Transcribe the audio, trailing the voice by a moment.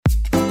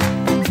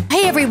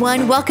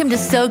everyone, welcome to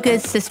So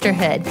Good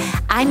Sisterhood.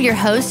 I'm your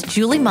host,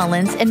 Julie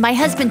Mullins, and my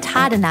husband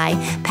Todd and I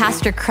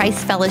pastor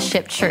Christ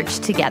Fellowship Church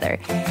together.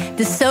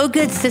 The So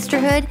Good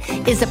Sisterhood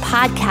is a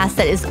podcast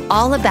that is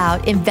all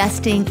about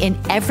investing in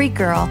every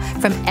girl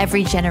from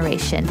every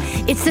generation.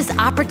 It's this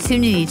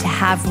opportunity to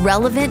have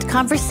relevant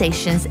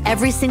conversations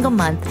every single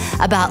month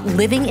about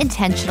living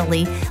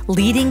intentionally,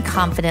 leading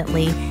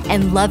confidently,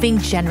 and loving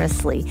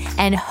generously.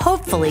 And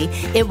hopefully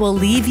it will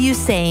leave you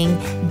saying,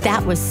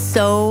 that was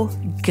so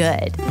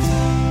good.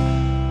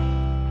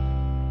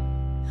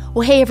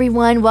 Well, hey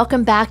everyone,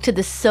 welcome back to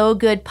the So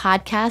Good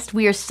podcast.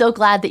 We are so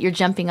glad that you're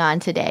jumping on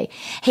today.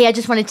 Hey, I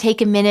just want to take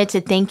a minute to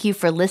thank you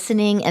for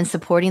listening and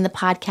supporting the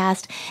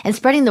podcast and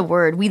spreading the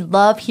word. We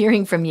love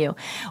hearing from you.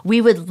 We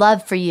would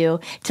love for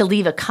you to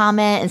leave a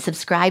comment and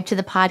subscribe to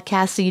the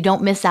podcast so you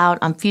don't miss out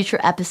on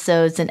future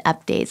episodes and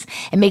updates.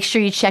 And make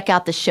sure you check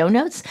out the show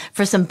notes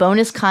for some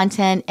bonus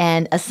content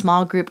and a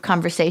small group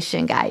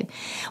conversation guide.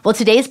 Well,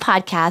 today's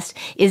podcast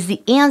is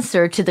the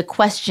answer to the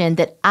question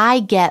that I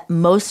get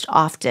most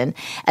often,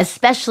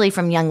 especially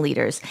from young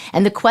leaders.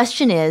 And the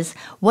question is,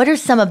 what are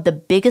some of the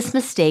biggest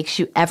mistakes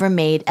you ever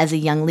made as a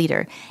young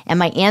leader? And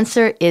my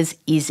answer is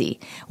easy.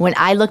 When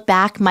I look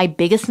back, my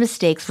biggest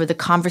mistakes were the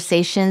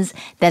conversations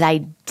that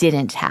I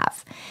didn't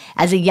have.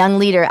 As a young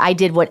leader, I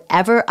did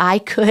whatever I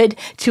could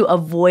to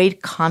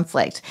avoid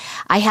conflict.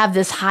 I have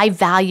this high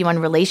value on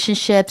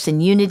relationships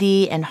and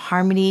unity and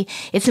harmony.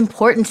 It's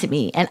important to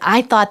me. And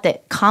I thought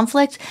that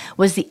conflict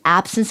was the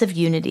absence of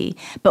unity.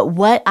 But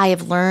what I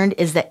have learned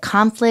is that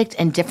conflict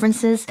and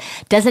differences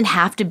doesn't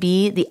have to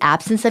be the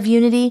absence of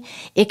unity.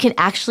 It can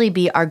actually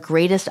be our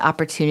greatest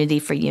opportunity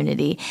for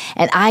unity.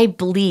 And I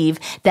believe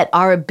that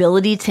our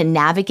ability to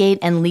navigate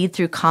and lead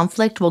through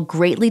conflict will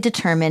greatly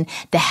determine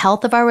the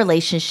health of our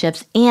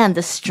relationships and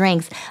the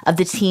strength of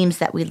the teams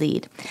that we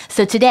lead.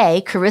 So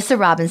today, Carissa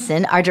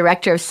Robinson, our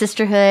Director of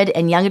Sisterhood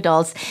and Young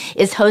Adults,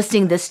 is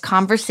hosting this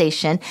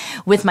conversation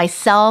with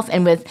myself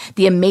and with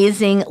the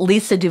amazing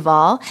Lisa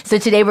Duval. So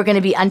today we're going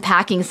to be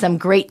unpacking some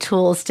great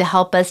tools to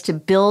help us to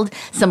build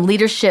some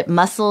leadership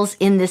muscles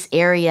in this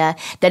area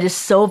that is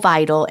so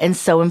vital and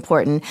so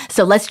important.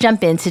 So let's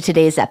jump into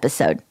today's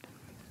episode.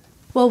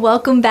 Well,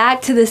 welcome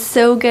back to the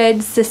So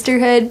Good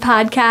Sisterhood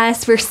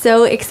podcast. We're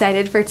so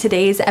excited for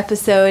today's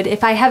episode.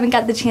 If I haven't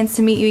got the chance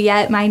to meet you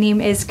yet, my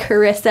name is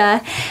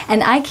Carissa,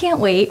 and I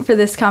can't wait for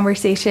this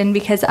conversation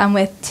because I'm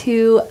with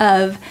two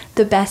of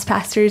the best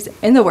pastors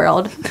in the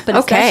world, but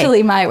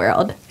especially my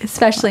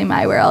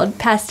world,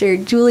 Pastor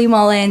Julie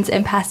Mullins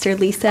and Pastor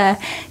Lisa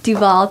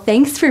Duval.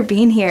 Thanks for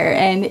being here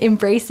and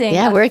embracing.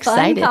 Yeah, we're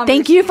excited.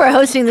 Thank you for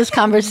hosting this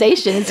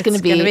conversation. It's going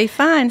to be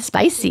fun,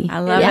 spicy. I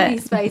love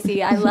it.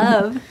 Spicy. I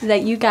love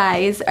that you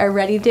guys are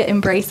ready to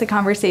embrace the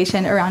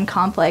conversation around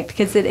conflict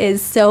because it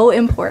is so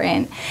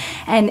important,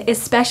 and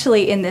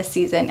especially in this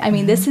season. I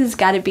mean, this has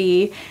got to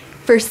be,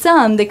 for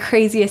some, the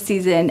craziest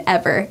season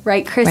ever,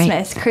 right?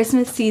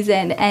 Christmas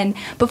season. And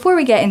before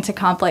we get into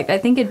conflict, I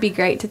think it'd be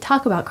great to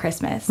talk about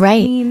Christmas.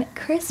 Right. I mean,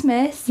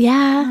 Christmas.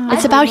 Yeah,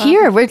 it's about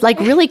here. We're like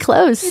really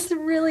close. It's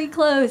really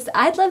close.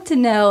 I'd love to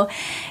know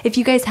if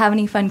you guys have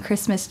any fun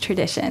Christmas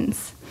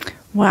traditions.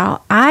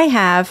 Well, I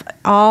have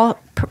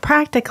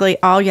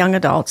practically all young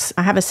adults.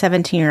 I have a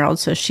 17-year-old,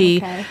 so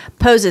she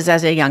poses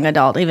as a young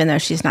adult, even though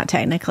she's not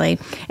technically.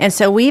 And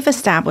so we've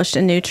established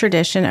a new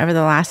tradition over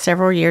the last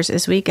several years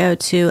as we go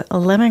to a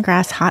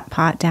lemongrass hot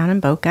pot down in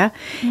Boca.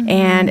 Mm-hmm.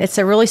 And it's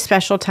a really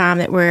special time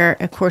that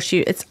of course,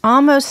 it's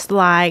almost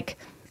like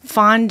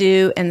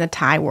fondue in the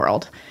Thai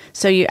world.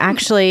 So you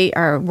actually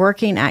are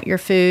working at your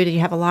food. You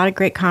have a lot of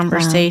great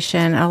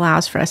conversation. It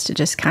allows for us to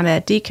just kind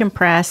of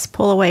decompress,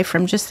 pull away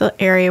from just the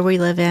area we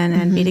live in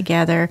and be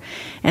together.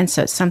 And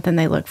so it's something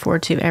they look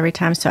forward to every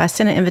time. So I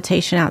sent an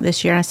invitation out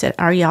this year. And I said,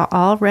 are y'all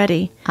all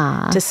ready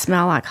to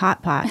smell like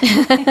hot pot?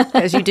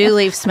 Because you do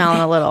leave smelling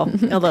a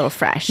little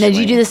fresh. Now,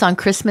 do you do this on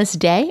Christmas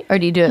Day or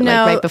do you do it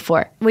like right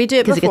before? We do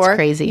it before. Because it gets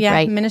crazy,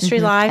 right? Ministry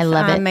Life I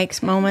love it.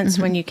 Makes moments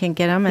when you can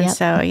get them. And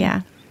so,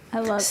 yeah. I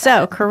love that.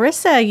 So,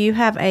 Carissa, you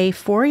have a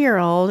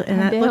 4-year-old,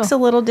 and that looks a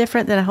little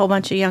different than a whole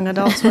bunch of young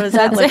adults. What does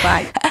that look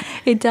like?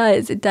 It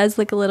does. It does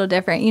look a little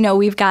different. You know,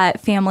 we've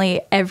got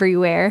family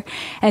everywhere,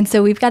 and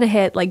so we've got to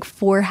hit like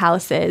 4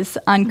 houses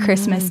on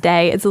Christmas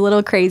Day. It's a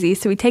little crazy.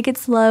 So we take it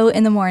slow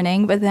in the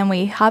morning, but then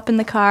we hop in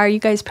the car. You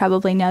guys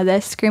probably know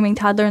this, screaming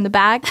toddler in the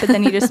back, but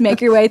then you just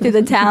make your way through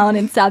the town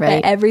and stop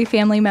at every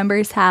family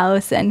member's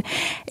house. And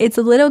it's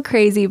a little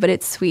crazy, but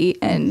it's sweet,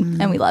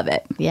 and we love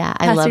it. Yeah,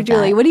 I love that. Pastor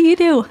Julie, what do you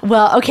do?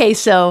 Well, okay,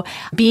 so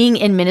being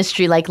in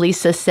ministry, like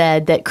Lisa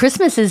said, that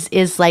Christmas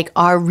is like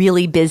our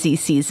really busy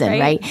season,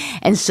 right?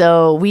 And so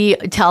we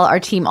tell our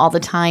team all the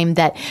time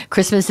that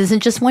Christmas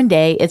isn't just one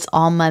day, it's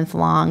all month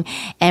long.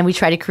 And we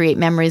try to create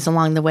memories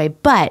along the way.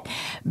 But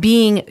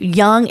being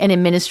young and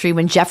in ministry,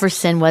 when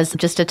Jefferson was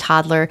just a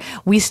toddler,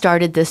 we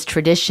started this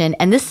tradition.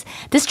 And this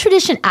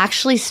tradition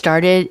actually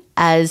started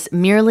as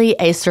merely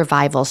a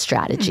survival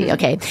strategy,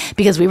 okay?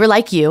 Because we were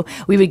like you,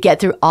 we would get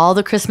through all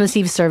the Christmas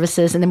Eve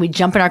services and then we'd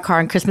jump in our car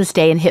on Christmas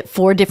Day and hit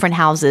 4 different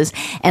houses.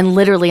 And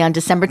literally on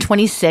December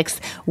 26th,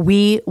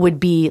 we would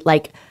be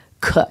like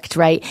cooked,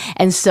 right?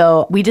 And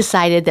so we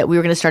decided that we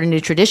were going to start a new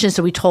tradition.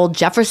 So we told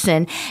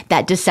Jefferson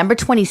that December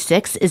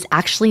 26th is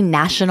actually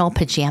National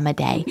Pajama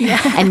Day.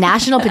 And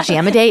National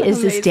Pajama Day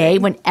is this day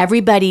when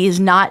everybody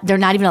they're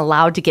not even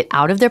allowed to get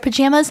out of their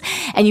pajamas.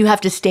 And you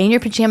have to stay in your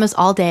pajamas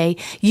all day.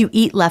 You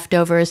eat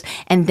leftovers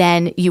and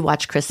then you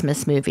watch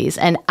Christmas movies.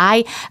 And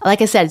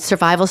like I said,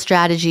 survival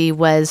strategy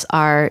was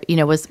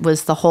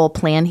was the whole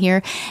plan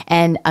here.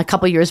 And a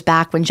couple years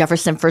back when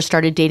Jefferson first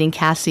started dating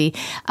Cassie,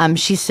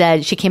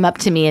 she came up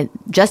to me and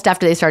just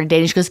after they started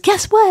dating, she goes,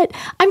 "Guess what?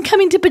 I'm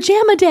coming to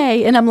Pajama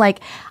Day." And I'm like,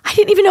 I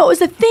didn't even know it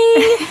was a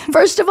thing,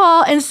 first of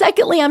all. And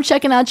secondly, I'm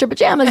checking out your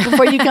pajamas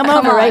before you come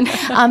over, right?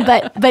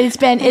 But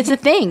it's a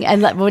thing.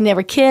 And when they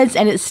were kids,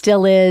 and it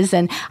still is.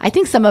 And I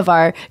think some of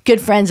our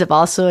good friends have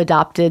also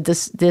adopted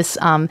this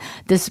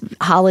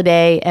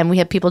holiday, and we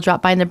have people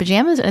drop by in their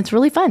pajamas, and it's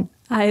really fun.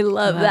 I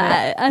love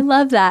that. I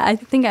love that. I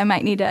think I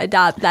might need to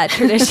adopt that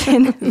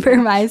tradition for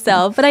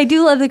myself. But I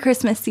do love the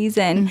Christmas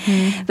season.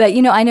 Mm-hmm. But,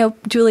 I know,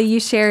 Julie, you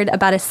shared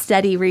about a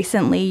study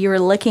recently you were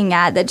looking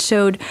at that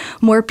showed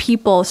more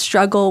people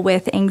struggle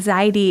with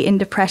anxiety and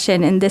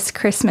depression in this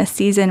Christmas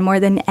season more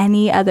than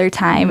any other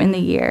time in the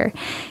year.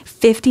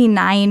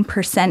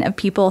 59% of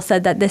people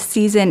said that this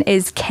season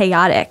is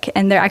chaotic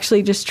and they're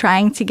actually just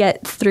trying to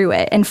get through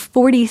it. And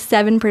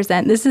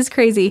 47%, this is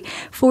crazy,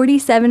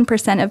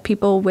 47% of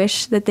people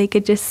wish that they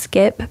could just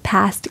skip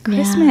past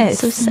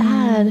Christmas. Yeah, so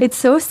sad. It's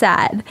so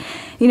sad.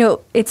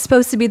 It's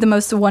supposed to be the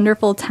most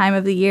wonderful time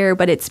of the year,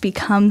 but it's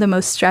become the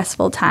most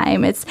stressful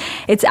time. It's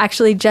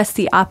actually just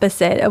the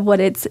opposite of what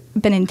it's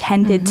been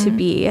intended to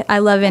be. I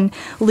love in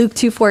Luke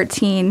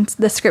 2:14,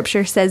 the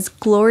scripture says,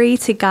 "Glory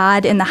to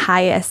God in the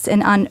highest,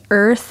 and on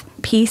earth,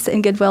 peace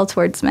and goodwill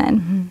towards men."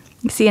 Mm-hmm.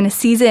 You see, in a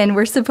season,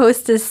 we're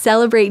supposed to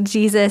celebrate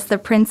Jesus, the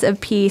Prince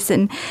of Peace,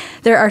 and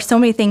there are so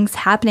many things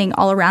happening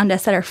all around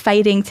us that are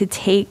fighting to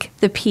take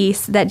the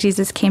peace that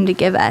Jesus came to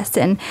give us.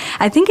 And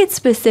I think it's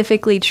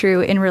specifically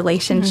true in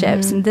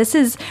relationships, mm-hmm. and this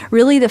is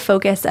really the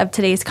focus of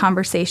today's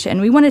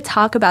conversation. We want to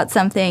talk about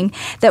something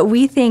that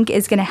we think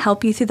is going to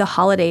help you through the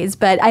holidays,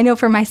 but I know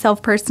for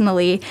myself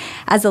personally,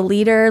 as a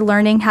leader,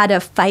 learning how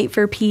to fight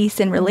for peace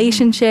in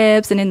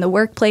relationships and in the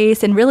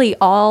workplace and really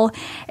all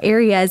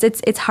areas,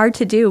 it's hard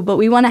to do, but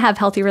we want to have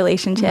healthy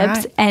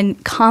relationships,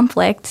 and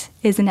conflict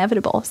is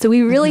inevitable. So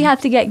we really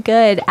have to get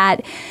good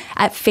at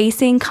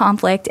facing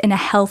conflict in a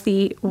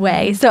healthy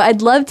way. So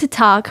I'd love to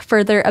talk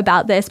further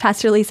about this.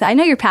 Pastor Lisa, I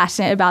know you're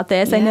passionate about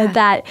this. Yeah. I know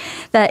that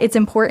it's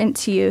important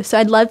to you. So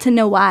I'd love to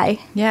know why.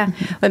 Yeah.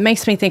 What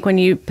makes me think when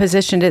you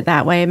positioned it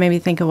that way, it made me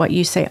think of what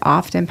you say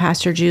often,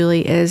 Pastor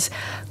Julie, is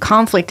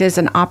conflict is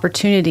an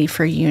opportunity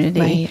for unity.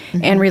 Right.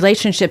 Mm-hmm. And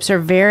relationships are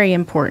very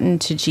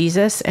important to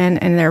Jesus, and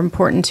they're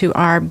important to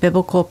our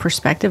biblical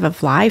perspective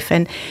of life.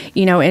 And,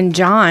 in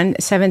John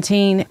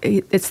 17,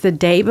 it's the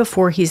day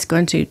before he's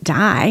going to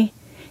die,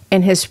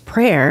 and his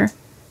prayer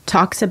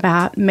talks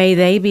about, may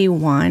they be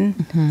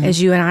one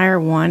as you and I are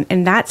one.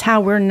 And that's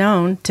how we're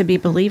known to be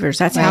believers.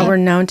 That's how we're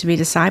known to be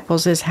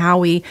disciples, is how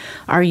we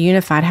are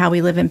unified, how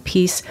we live in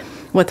peace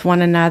with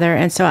one another.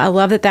 And so I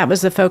love that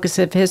was the focus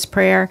of his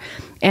prayer.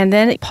 And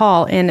then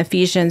Paul in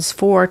Ephesians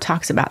 4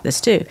 talks about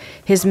this too.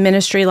 His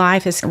ministry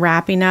life is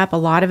wrapping up. A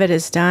lot of it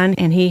is done.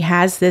 And he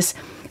has this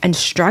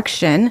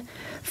instruction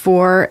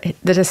for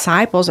the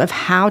disciples of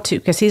how to,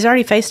 because he's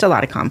already faced a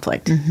lot of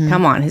conflict. Mm-hmm.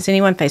 Come on, has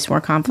anyone faced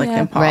more conflict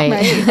than Paul?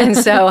 Right. And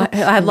so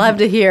I'd love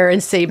to hear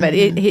and see, but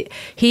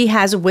he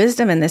has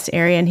wisdom in this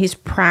area, and he's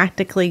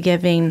practically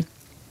giving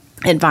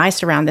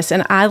advice around this.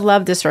 And I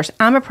love this verse.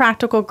 I'm a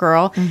practical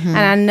girl, and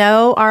I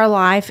know our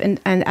life and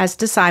as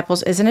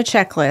disciples isn't a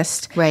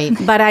checklist. Right.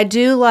 But I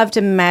do love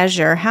to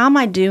measure, how am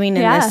I doing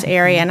in this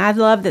area? And I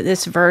love that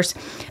this verse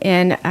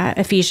in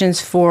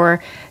Ephesians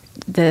 4,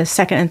 the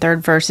second and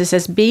third verse, it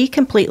says, be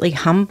completely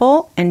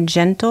humble and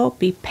gentle,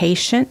 be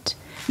patient,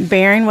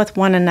 bearing with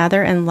one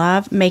another in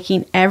love,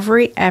 making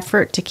every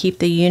effort to keep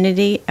the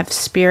unity of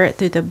spirit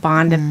through the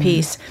bond of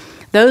peace.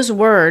 Those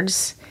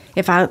words,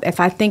 if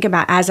I think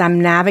about as I'm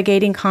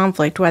navigating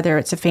conflict, whether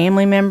it's a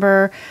family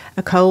member,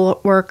 a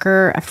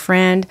co-worker, a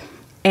friend,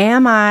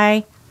 am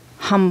I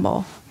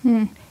humble?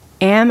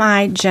 Am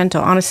I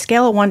gentle? On a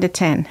scale of 1 to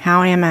 10,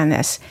 how am I in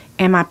this?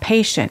 Am I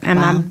patient? Am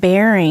I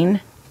bearing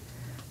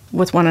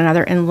with one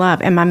another in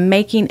love? Am I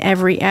making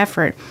every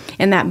effort?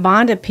 And that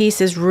bond of peace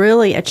is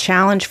really a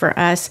challenge for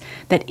us,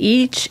 that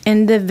each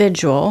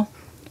individual,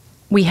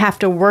 we have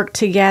to work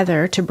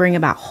together to bring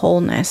about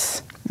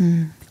wholeness.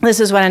 This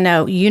is what I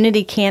know.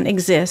 Unity can't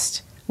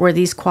exist where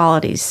these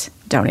qualities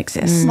don't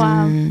exist.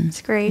 Wow,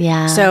 that's great.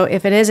 Yeah. So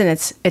if it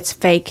isn't, it's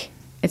fake.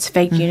 It's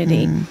fake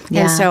unity.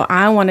 Yeah. And so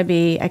I want to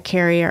be a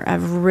carrier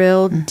of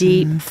real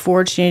deep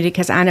forged unity,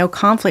 because I know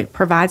conflict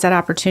provides that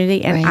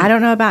opportunity. And I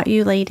don't know about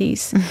you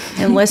ladies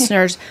and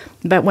listeners,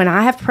 but when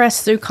I have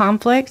pressed through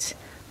conflict,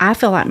 I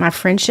feel like my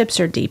friendships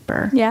are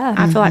deeper. Yeah.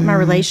 I feel like my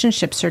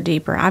relationships are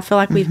deeper. I feel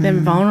like we've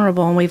been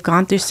vulnerable and we've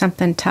gone through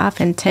something tough,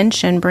 and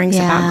tension brings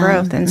about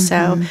growth. And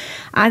so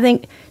I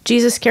think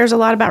Jesus cares a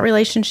lot about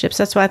relationships.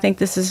 That's why I think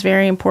this is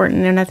very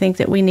important. And I think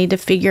that we need to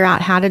figure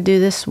out how to do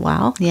this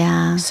well.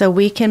 Yeah. So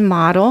we can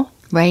model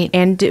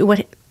and do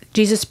what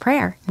Jesus'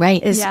 prayer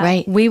is.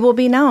 We will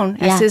be known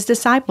as his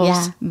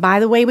disciples by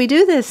the way we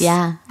do this.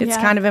 It's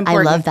kind of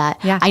important. I love that.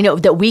 I know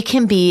that we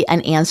can be an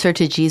answer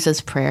to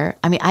Jesus' prayer.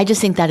 I mean, I just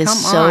think that is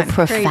so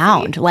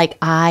profound. Crazy. Like,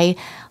 I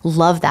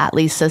love that,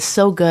 Lisa.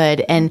 So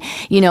good. And,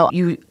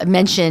 you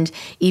mentioned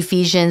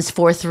Ephesians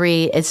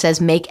 4:3. It says,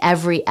 make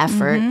every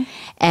effort.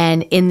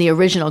 And in the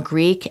original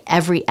Greek,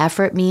 every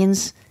effort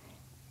means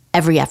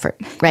every effort,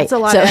 right? That's a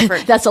lot of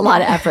effort. That's a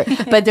lot of effort.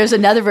 But there's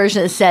another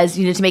version that says,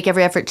 to make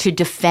every effort to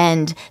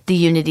defend the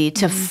unity,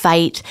 to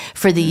fight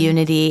for the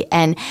unity.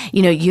 And,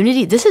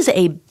 unity, this is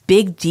a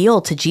big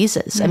deal to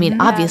Jesus. I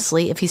mean,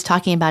 obviously, if he's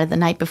talking about it the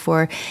night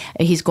before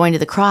he's going to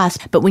the cross,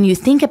 but when you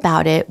think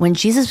about it, when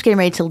Jesus was getting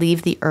ready to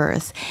leave the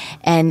earth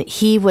and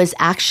he was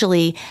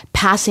actually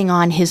passing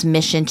on his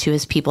mission to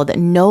his people, that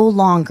no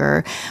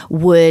longer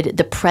would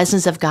the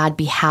presence of God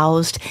be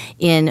housed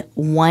in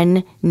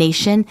one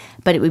nation,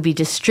 but it would be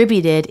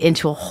distributed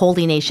into a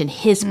holy nation,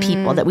 his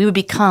people, that we would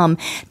become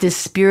this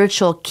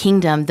spiritual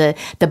kingdom, the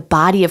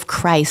body of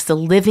Christ, the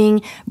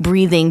living,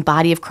 breathing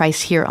body of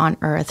Christ here on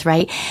earth,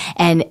 right?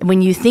 And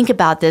when you think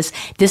about this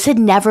had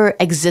never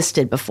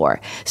existed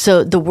before.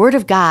 So the Word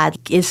of God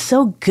is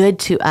so good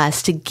to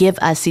us to give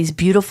us these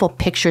beautiful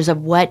pictures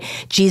of what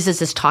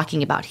Jesus is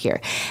talking about here.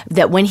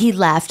 That when he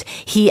left,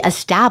 he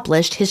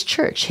established his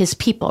church, his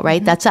people,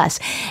 right? That's us.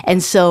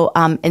 And so,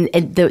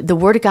 and the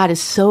Word of God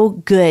is so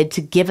good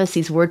to give us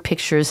these word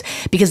pictures,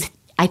 because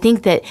I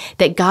think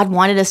that God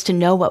wanted us to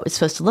know what it was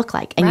supposed to look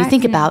like. And you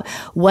think about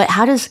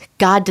how does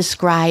God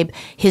describe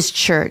his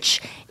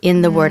church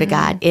in the Word of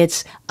God?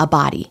 It's a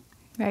body.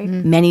 Right.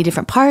 Many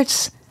different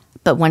parts,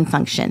 but one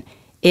function.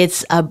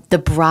 It's the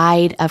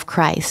bride of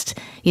Christ.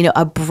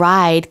 A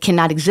bride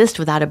cannot exist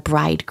without a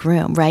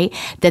bridegroom, right?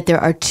 That there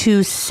are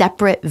two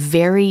separate,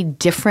 very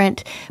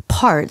different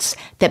parts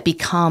that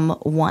become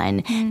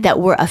one, that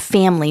we're a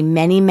family,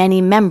 many,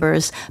 many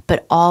members,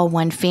 but all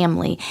one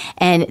family.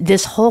 And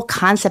this whole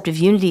concept of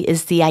unity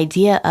is the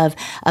idea of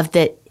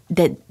that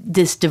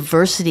this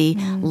diversity,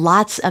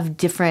 lots of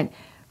different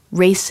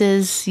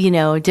races,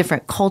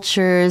 different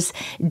cultures,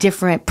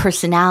 different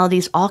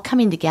personalities, all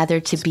coming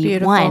together to be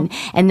beautiful. One.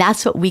 And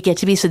that's what we get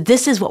to be. So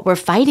this is what we're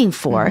fighting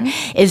for,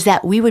 is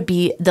that we would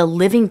be the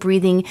living,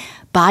 breathing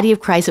body of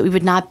Christ, that we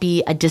would not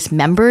be a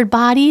dismembered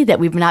body, that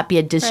we would not be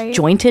a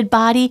disjointed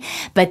body,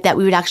 but that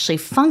we would actually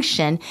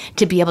function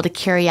to be able to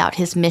carry out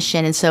his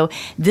mission. And so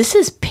this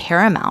is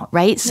paramount,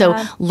 right? So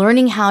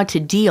learning how to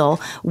deal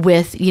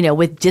with,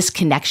 with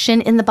disconnection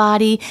in the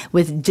body,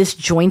 with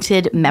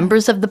disjointed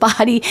members of the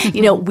body,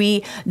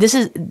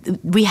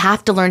 we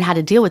have to learn how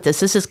to deal with this.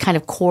 This is kind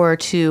of core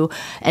to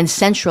and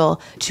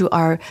central to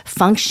our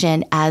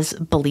function as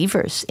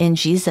believers in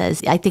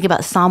Jesus. I think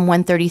about Psalm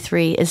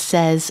 133. It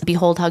says,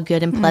 behold how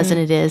good and pleasant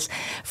it is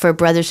for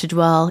brothers to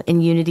dwell in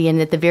unity. And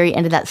at the very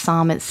end of that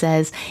psalm, it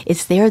says,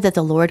 it's there that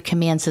the Lord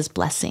commands his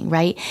blessing,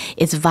 right?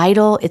 It's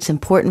vital. It's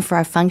important for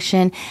our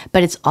function,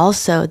 but it's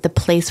also the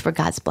place where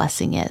God's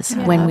blessing is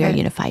when we are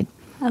unified.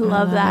 I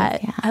love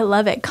that. I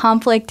love it.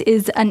 Conflict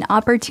is an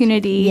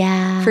opportunity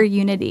for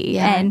unity.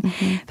 And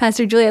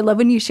Pastor Julie, I love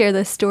when you share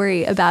this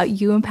story about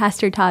you and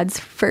Pastor Todd's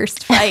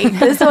first fight.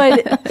 This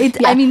one,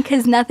 I mean,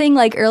 because nothing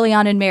like early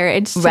on in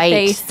marriage to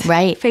face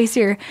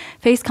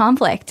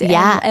conflict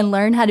and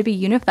learn how to be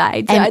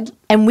unified. So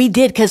and we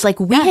did, because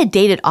we had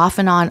dated off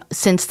and on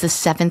since the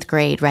 7th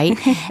grade, right?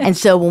 And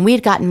so when we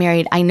had gotten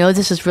married, I know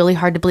this is really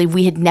hard to believe,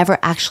 we had never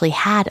actually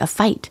had a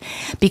fight,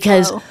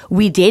 because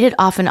we dated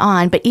off and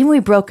on, but even when we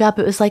broke up,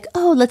 it was like,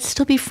 oh, let's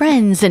still be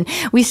friends. And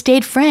we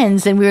stayed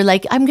friends, and we were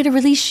like, I'm going to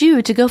release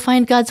you to go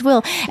find God's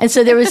will. And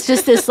so there was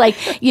just this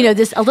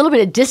this a little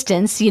bit of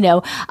distance,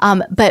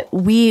 but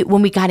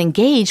when we got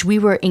engaged, we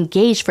were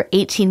engaged for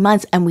 18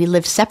 months and we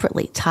lived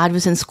separately. Todd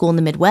was in school in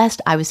the Midwest.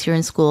 I was here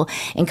in school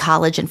in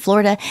college in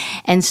Florida.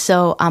 And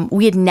so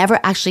we had never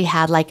actually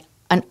had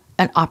an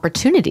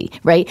opportunity,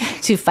 right,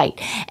 to fight.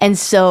 And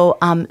so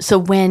so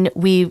when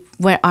we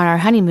went on our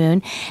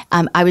honeymoon,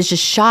 I was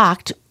just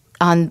shocked.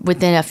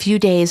 Within a few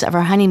days of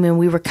our honeymoon,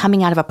 we were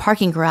coming out of a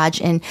parking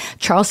garage in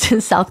Charleston,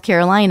 South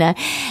Carolina,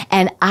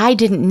 and I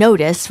didn't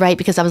notice, right,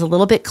 because I was a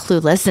little bit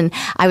clueless, and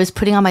I was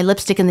putting on my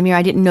lipstick in the mirror.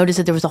 I didn't notice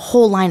that there was a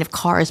whole line of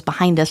cars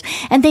behind us,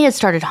 and they had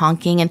started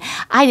honking, and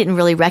I didn't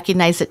really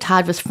recognize that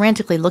Todd was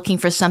frantically looking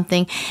for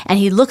something, and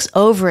he looks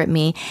over at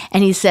me,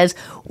 and he says,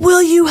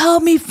 will you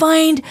help me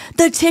find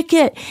the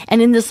ticket?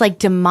 And in this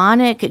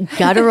demonic,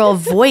 guttural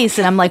voice,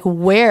 and I'm like,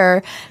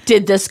 where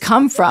did this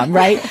come from,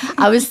 right?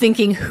 I was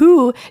thinking,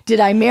 who did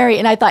I marry?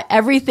 And I thought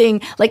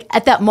everything, like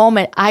at that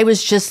moment, I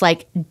was just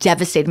like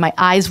devastated. My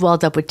eyes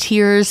welled up with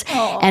tears.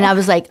 And I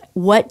was like,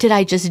 what did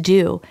I just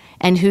do?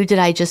 And who did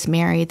I just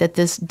marry that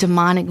this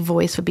demonic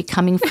voice would be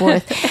coming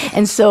forth?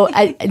 And so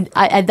I,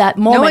 at that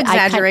moment, no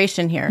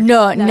exaggeration here.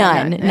 No,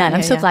 none.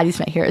 I'm so glad he's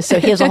not here. So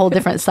he has a whole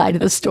different side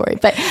of the story.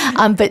 But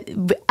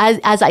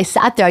as I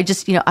sat there, I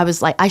just, I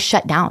was like, I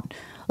shut down.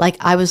 Like,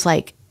 I was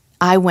like,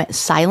 I went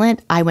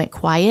silent, I went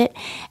quiet,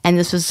 and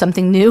this was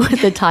something new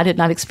that Todd had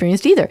not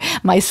experienced either,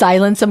 my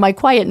silence and my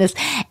quietness.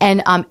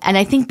 And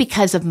I think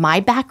because of my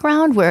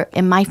background, where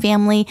in my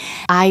family,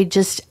 I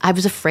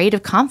was afraid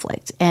of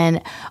conflict. And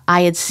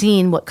I had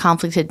seen what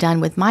conflict had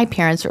done with my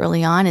parents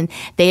early on, and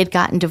they had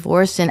gotten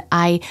divorced, and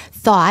I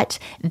thought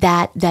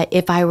that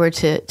if I were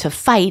to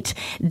fight,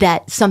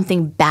 that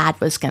something bad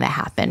was going to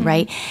happen,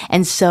 right?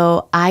 And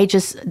so I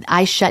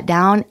shut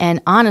down,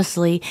 and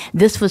honestly,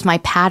 this was my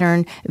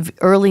pattern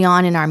early on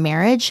in our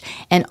marriage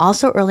and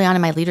also early on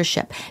in my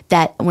leadership,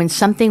 that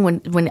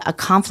when a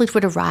conflict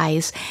would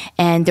arise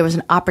and there was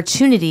an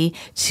opportunity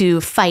to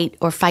fight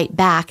or fight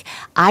back,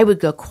 I would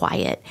go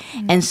quiet.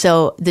 And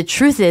so the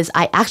truth is,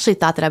 I actually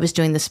thought that I was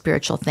doing the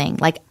spiritual thing.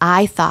 Like,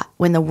 I thought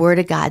when the word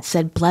of God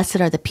said,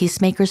 blessed are the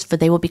peacemakers, for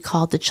they will be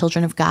called the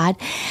children of God,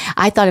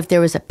 I thought if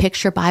there was a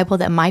picture Bible,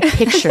 that my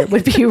picture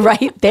would be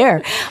right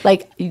there.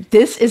 Like,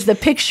 this is the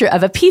picture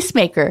of a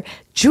peacemaker,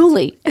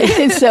 Julie.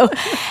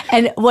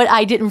 And what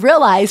I didn't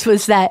realize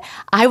was that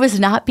I was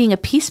not being a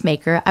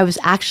peacemaker. I was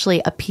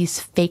actually a peace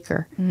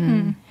faker.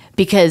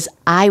 Because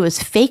I was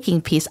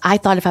faking peace. I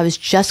thought if I was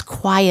just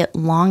quiet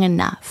long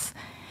enough,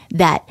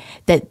 that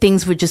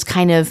things would just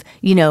kind of,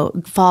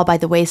 fall by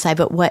the wayside.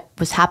 But what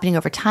was happening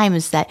over time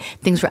is that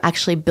things were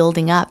actually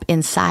building up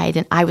inside,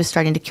 and I was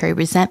starting to carry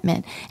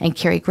resentment and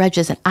carry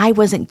grudges, and I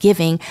wasn't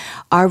giving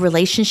our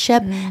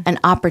relationship an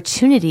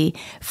opportunity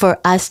for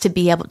us to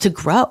be able to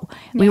grow.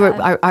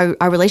 Yeah.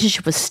 Our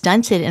relationship was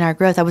stunted in our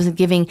growth. I wasn't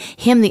giving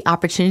him the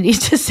opportunity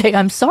to say,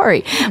 I'm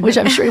sorry, which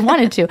I'm sure he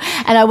wanted to.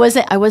 And I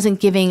wasn't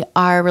giving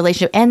our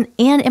relationship and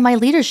in my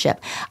leadership,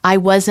 I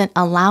wasn't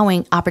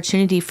allowing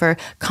opportunity for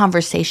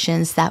conversation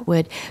that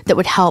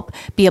would help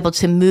be able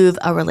to move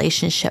a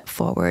relationship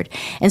forward.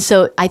 And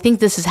so I think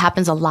this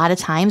happens a lot of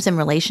times in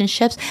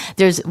relationships.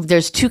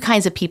 There's two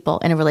kinds of people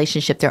in a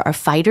relationship. There are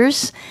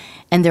fighters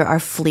and there are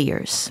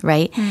fleers,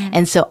 right?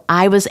 And so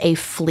I was a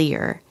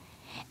fleer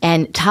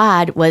and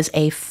Todd was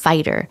a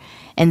fighter.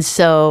 And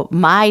so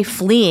my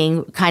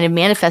fleeing kind of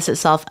manifests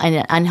itself in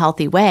an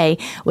unhealthy way,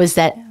 was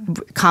that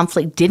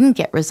conflict didn't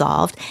get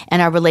resolved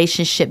and our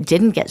relationship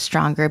didn't get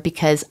stronger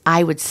because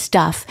I would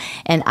stuff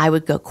and I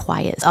would go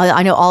quiet.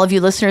 I know all of you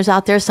listeners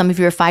out there, some of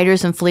you are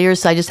fighters and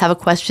fleers, so I just have a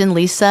question.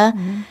 Lisa,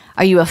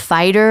 are you a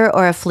fighter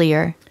or a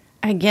fleer?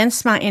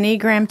 Against my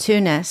Enneagram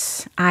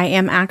 2-ness, I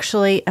am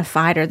actually a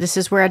fighter. This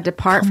is where I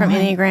depart from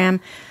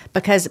Enneagram,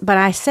 but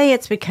I say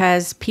it's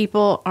because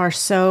people are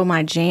so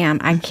my jam.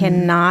 I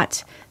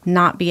cannot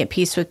not be at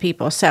peace with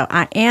people. So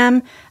I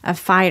am a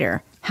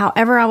fighter.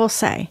 However, I will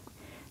say,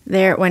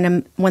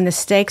 when the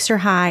stakes are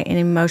high and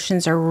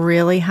emotions are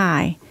really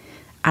high,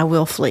 I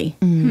will flee.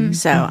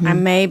 I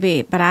may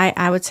be, but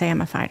I would say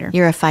I'm a fighter.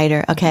 You're a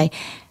fighter. Okay.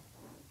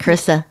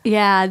 Carissa?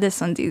 Yeah,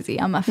 this one's easy.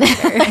 I'm a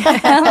fighter.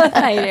 I'm a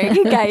fighter.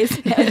 You guys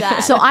know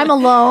that. So I'm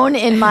alone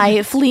in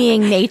my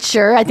fleeing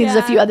nature. I think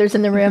there's a few others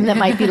in the room that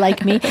might be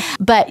like me.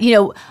 But,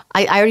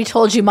 I already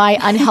told you my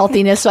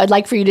unhealthiness, so I'd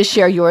like for you to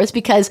share yours,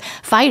 because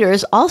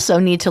fighters also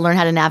need to learn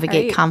how to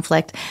navigate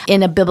conflict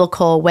in a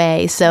biblical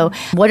way. So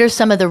what are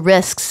some of the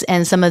risks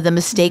and some of the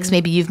mistakes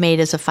maybe you've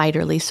made as a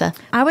fighter, Lisa?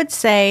 I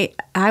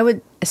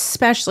would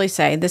especially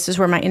say, this is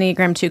where my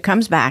Enneagram 2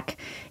 comes back,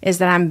 is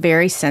that I'm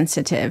very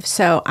sensitive.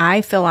 So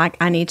I feel like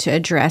I need to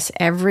address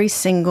every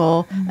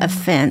single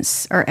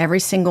offense or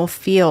every single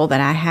feel that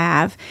I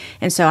have.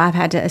 And so I've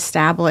had to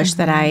establish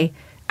that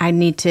I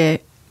need to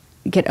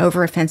get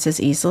over offenses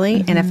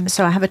easily. And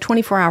so I have a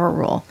 24-hour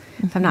rule.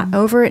 If I'm not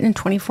over it in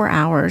 24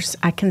 hours,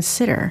 I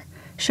consider,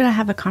 should I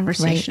have a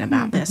conversation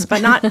about this?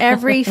 But not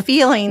every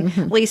feeling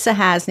Lisa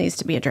has needs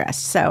to be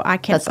addressed. So I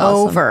can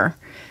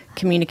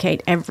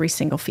communicate every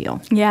single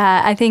feel.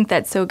 Yeah, I think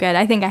that's so good.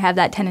 I think I have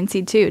that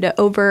tendency too, to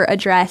over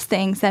address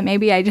things that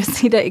maybe I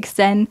just need to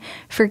extend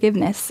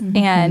forgiveness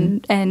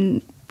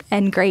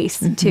and grace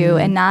to,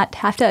 and not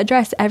have to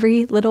address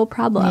every little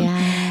problem.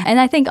 Yeah. And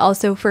I think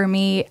also for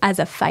me as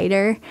a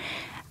fighter,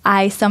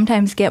 I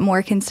sometimes get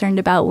more concerned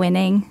about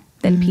winning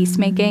than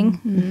peacemaking.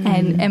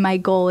 And my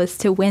goal is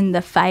to win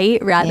the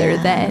fight rather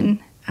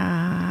than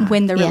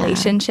win the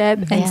relationship.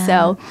 And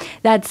so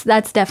that's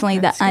definitely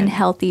the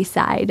unhealthy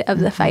side of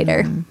the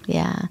fighter.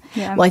 Yeah.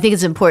 Well, I think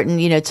it's important,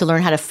 to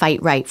learn how to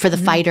fight right for the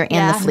fighter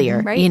and the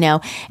fleer,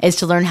 is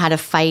to learn how to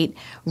fight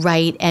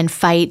right and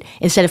fight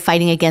instead of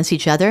fighting against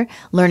each other,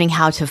 learning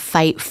how to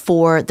fight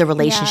for the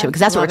relationship, because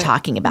that's what we're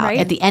talking about. Right?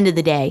 At the end of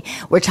the day,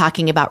 we're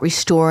talking about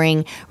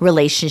restoring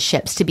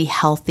relationships to be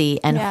healthy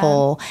and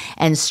whole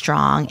and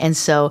strong. And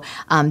so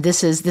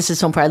this is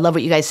so important. I love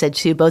what you guys said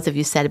too. Both of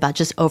you said about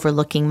just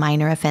overlooking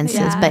minor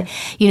offenses.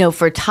 But,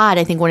 for Todd,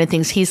 I think one of the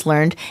things he's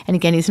learned, and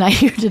again, he's not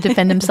here to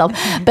defend himself,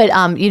 but,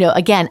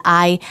 again,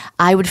 I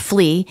would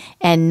flee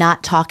and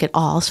not talk at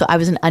all. So I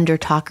was an under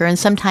talker. And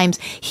sometimes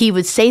he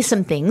would say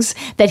some things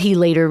that he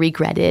later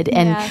regretted.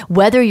 And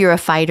whether you're a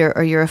fighter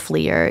or you're a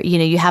fleer,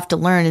 you have to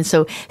learn. And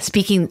so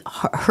speaking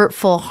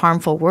hurtful,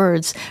 harmful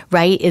words,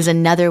 right, is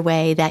another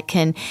way that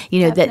can,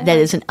 that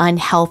is an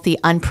unhealthy,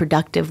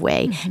 unproductive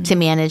way to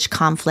manage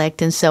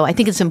conflict. And so I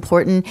think it's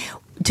important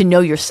to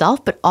know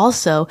yourself, but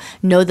also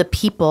know the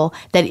people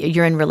that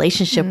you're in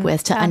relationship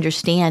with to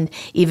understand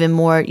even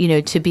more,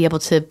 to be able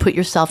to put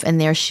yourself in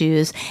their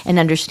shoes and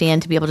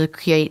understand, to be able to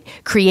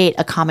create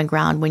a common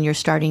ground when you're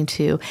starting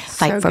to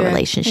fight for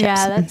relationships.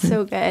 Yeah, that's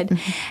so good.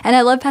 And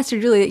I love, Pastor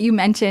Julie, that you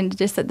mentioned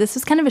just that this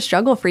was kind of a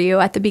struggle for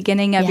you at the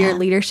beginning of your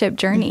leadership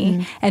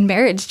journey and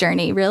marriage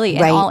journey, really,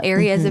 in all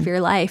areas of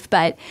your life.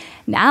 But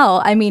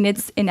now, I mean,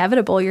 it's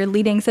inevitable. You're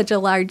leading such a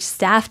large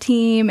staff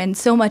team, and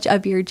so much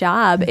of your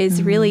job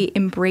is really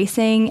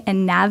embracing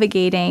and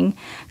navigating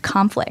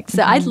conflict.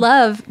 So I'd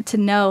love to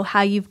know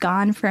how you've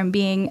gone from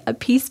being a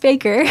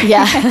peacemaker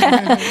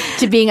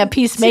to being a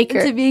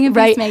peacemaker. To being a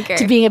peacemaker. Right?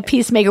 To being a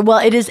peacemaker. Well,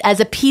 it is, as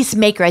a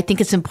peacemaker, I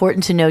think it's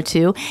important to know,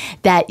 too,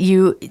 that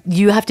you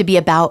have to be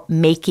about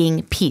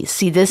making peace.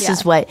 See, this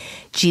is what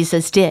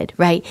Jesus did,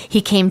 right?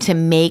 He came to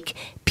make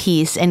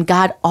peace, and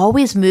God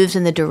always moves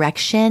in the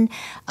direction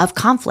of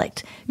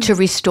conflict to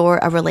restore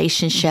a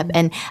relationship.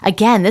 And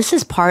again, this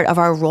is part of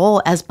our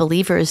role as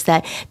believers,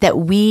 that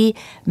we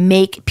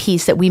make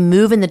peace, that we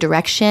move in the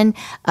direction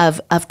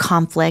of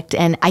conflict.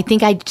 And I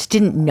think I just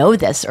didn't know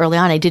this early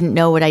on. I didn't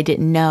know what I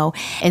didn't know.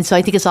 And so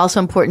I think it's also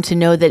important to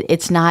know that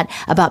it's not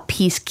about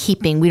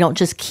peacekeeping. We don't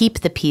just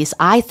keep the peace.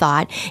 I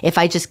thought if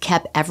I just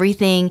kept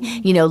everything,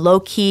 low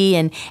key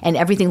and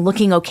everything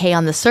looking okay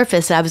on the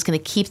surface, that I was going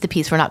to keep the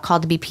peace. We're not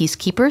called to be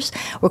peacekeepers.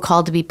 We're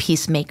called to be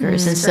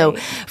peacemakers. And so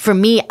for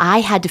me, I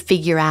had to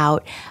figure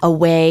out a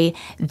way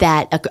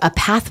that, a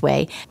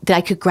pathway that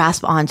I could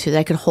grasp onto, that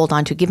I could hold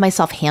on to, give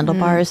myself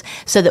handlebars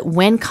so that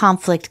when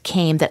conflict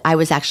came, that I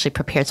was actually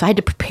prepared. So I had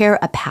to prepare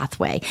a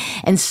pathway.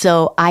 And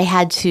so I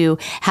had to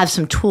have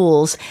some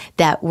tools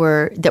that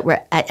were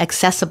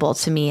accessible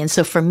to me. And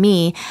so for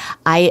me,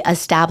 I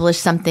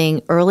established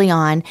something early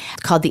on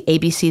called the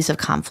ABCs of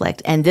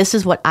conflict. And this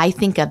is what I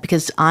think of,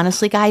 because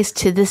honestly, guys,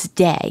 to this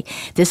day,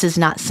 this is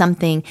not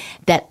something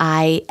that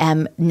I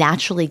am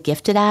naturally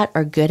gifted at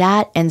or good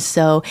at. And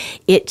so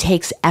it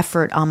takes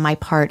effort on my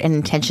part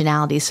and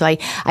intentionality. So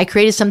I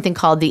created something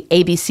called the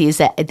ABCs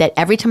that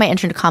every time I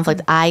enter into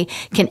conflict, I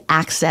can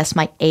access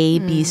my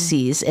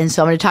ABCs. And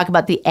so I'm going to talk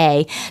about the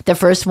A. The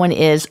first one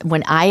is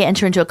when I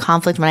enter into a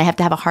conflict, when I have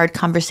to have a hard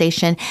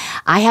conversation,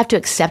 I have to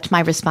accept my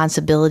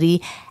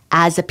responsibility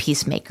as a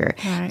peacemaker.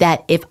 Right.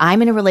 That if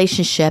I'm in a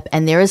relationship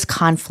and there is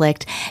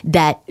conflict,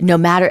 that no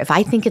matter if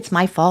I think it's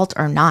my fault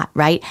or not,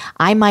 right?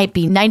 I might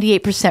be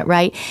 98%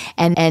 right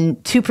and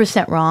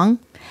 2% wrong.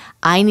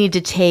 I need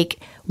to take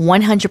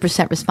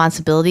 100%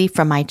 responsibility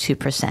for my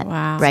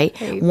 2%, right?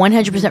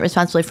 100%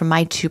 responsibility for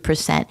my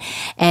 2%.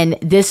 And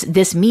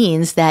this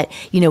means that,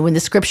 when the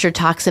scripture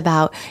talks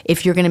about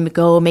if you're going to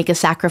go make a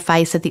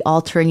sacrifice at the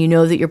altar and you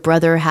know that your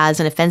brother has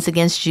an offense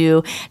against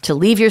you, to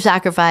leave your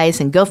sacrifice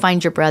and go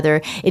find your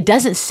brother, it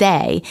doesn't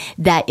say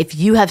that if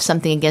you have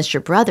something against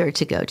your brother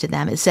to go to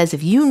them. It says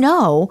if you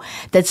know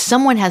that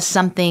someone has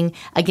something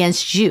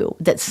against you,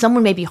 that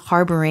someone may be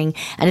harboring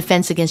an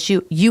offense against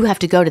you, you have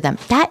to go to them.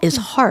 That is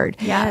hard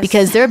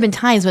because there have been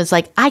times when it's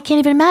like, I can't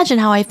even imagine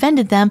how I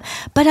offended them,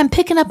 but I'm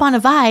picking up on a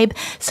vibe.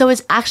 So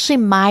it's actually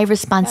my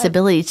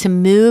responsibility to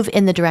move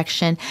in the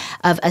direction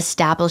of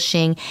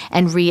establishing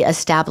and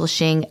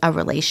reestablishing a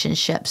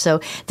relationship.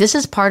 So this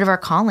is part of our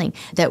calling,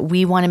 that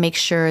we want to make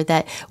sure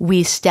that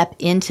we step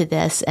into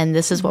this, and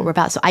this is what we're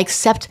about. So I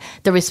accept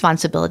the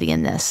responsibility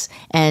in this,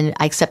 and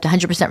I accept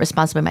 100%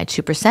 responsibility, my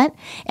 2%,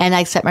 and I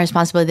accept my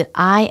responsibility that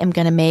I am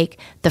going to make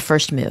the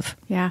first move.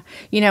 Yeah.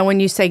 When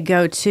you say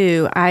go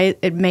to,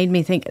 it made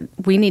me think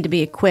we need to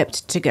be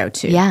equipped to go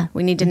to. Yeah.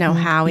 We need to know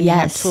how. We need to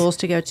have tools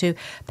to go to.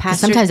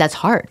 Sometimes that's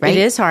hard, right? It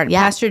is hard.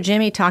 Yeah. Pastor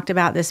Jimmy talked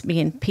about this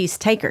being peace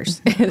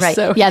takers. Right.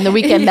 So, in the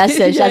weekend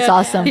message. That's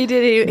awesome. He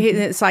did.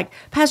 It's like,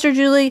 Pastor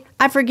Julie,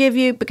 I forgive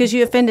you because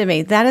you offended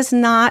me. That is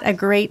not a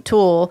great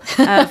tool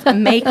of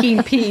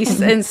making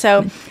peace. And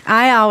so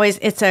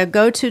it's a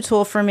go-to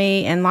tool for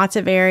me in lots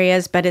of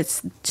areas, but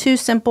it's two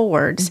simple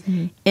words,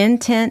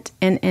 intent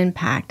and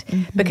impact.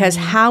 Because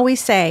how we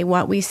say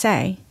what we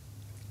say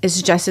is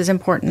just as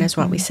important as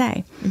what we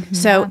say.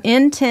 So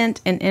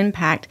intent and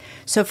impact.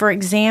 So for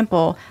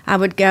example, I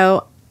would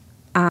go,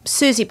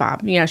 Susie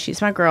Bob, she's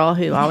my girl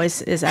who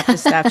always is up to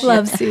stuff.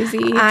 Love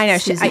Susie. I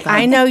know.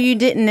 I know you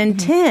didn't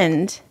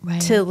intend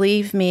to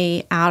leave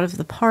me out of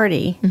the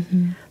party,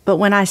 but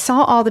when I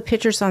saw all the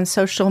pictures on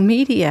social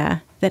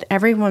media that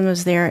everyone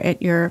was there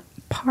at your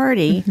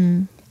party,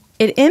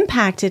 it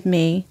impacted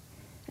me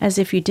as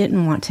if you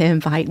didn't want to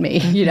invite me,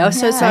 you know?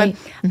 So Right.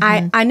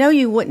 I know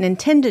you wouldn't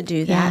intend to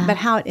do that, but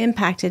how it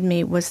impacted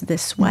me was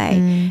this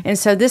way. And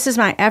so this is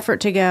my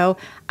effort to go,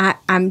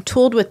 I'm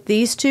tooled with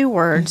these two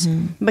words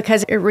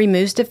because it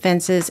removes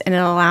defenses and it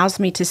allows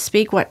me to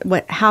speak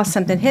how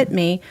something hit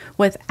me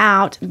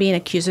without being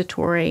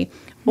accusatory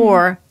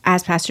or,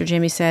 as Pastor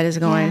Jimmy said, is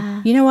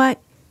going, you know what?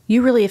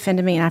 You really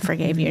offended me and I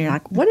forgave you. And you're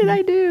like, what did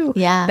I do?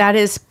 Yeah. That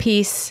is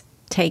peace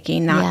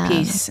taking, not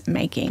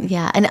peacemaking.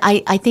 Yeah. And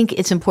I think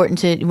it's important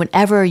to,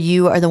 whenever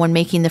you are the one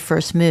making the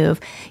first move,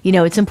 you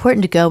know, it's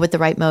important to go with the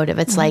right motive.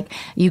 It's like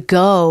you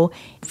go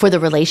for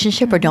the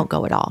relationship or don't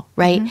go at all,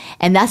 right?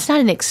 And that's not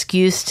an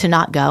excuse to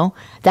not go.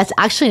 That's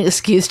actually an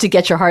excuse to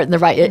get your heart in the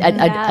right,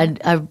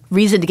 a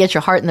reason to get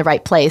your heart in the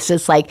right place.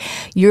 It's like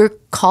you're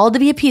called to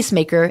be a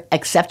peacemaker,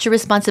 accept your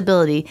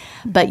responsibility,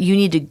 but you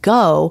need to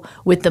go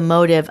with the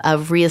motive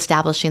of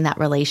reestablishing that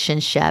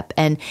relationship.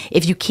 And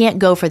if you can't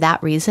go for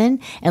that reason,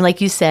 and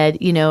like you said,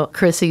 you know,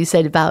 Carissa, you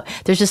said about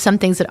there's just some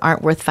things that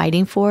aren't worth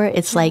fighting for.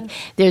 It's like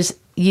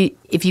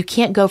if you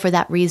can't go for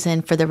that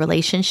reason for the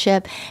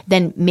relationship,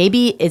 then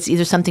maybe it's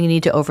either something you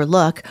need to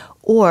overlook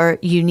or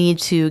you need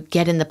to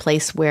get in the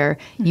place where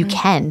you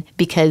can,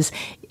 because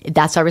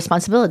that's our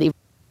responsibility.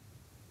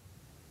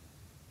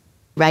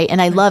 Right.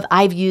 And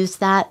I've used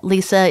that,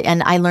 Lisa,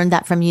 and I learned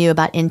that from you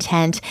about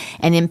intent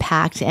and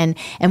impact and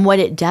what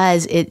it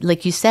does. It,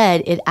 like you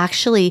said, it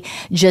actually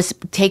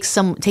just takes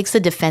the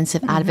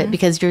defensive out of it,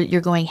 because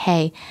you're going,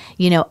 hey,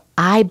 you know,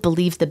 I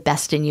believe the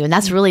best in you. And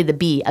that's really the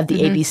B of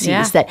the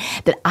ABCs, that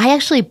I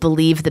actually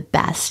believe the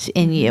best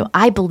in you.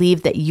 I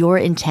believe that your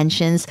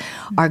intentions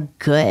are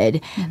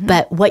good,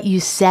 but what you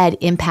said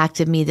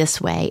impacted me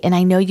this way. And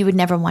I know you would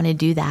never want to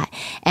do that.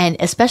 And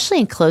especially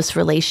in close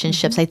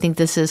relationships, I think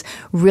this is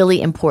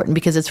really important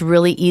because it's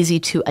really easy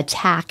to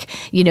attack,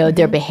 you know,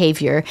 their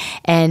behavior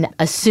and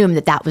assume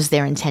that was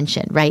their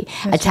intention, right?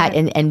 Attack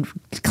and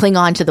cling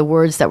on to the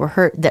words that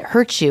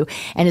hurt you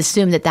and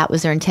assume that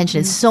was their intention.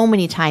 And so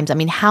many times, I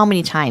mean, how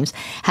many times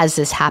has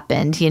this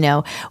happened, you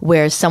know,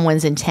 where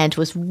someone's intent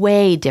was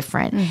way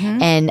different?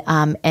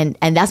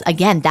 And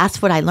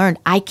that's what I learned.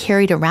 I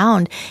carried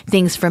around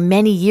things for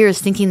many years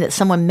thinking that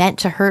someone meant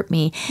to hurt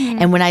me.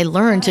 And when I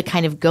learned to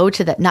kind of go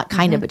to that, not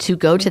kind of, but to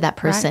go to that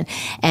person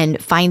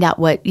and find out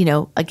what, you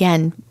know,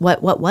 again,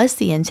 what was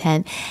the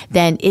intent,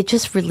 then it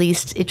just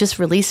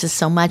releases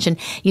so much. And,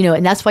 you know,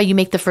 and that's why you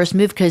make the first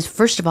move, because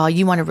first of all,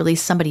 you want to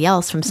release somebody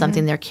else from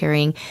something they're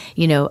carrying,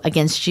 you know,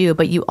 against you,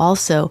 but you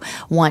also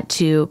want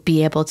to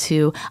be able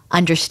to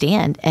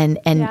understand and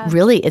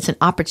really it's an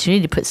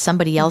opportunity to put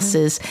somebody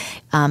else's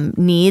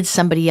needs,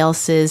 somebody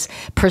else's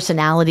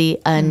personality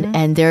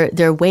and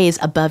their ways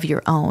above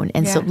your own.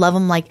 And so love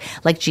them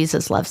like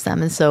Jesus loves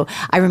them. And so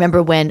I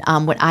remember when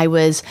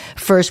I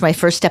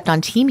first stepped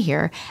on team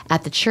here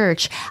at the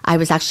church, I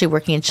was actually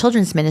working in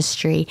children's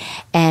ministry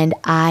and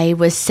I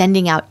was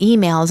sending out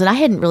emails, and I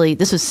hadn't really,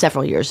 this was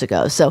several years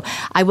ago, so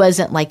I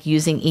wasn't like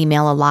using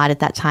email a lot at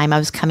that time. I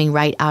was coming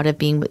right out of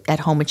being at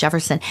home with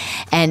Jefferson.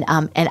 And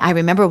I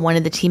remember one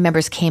of the team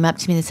members came up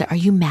to me and said, "Are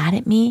you mad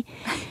at me?"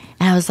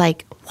 And I was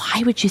like,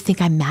 "Why would you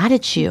think I'm mad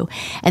at you?"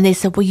 And they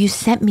said, "Well, you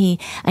sent me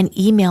an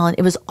email and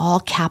it was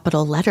all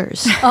capital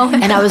letters."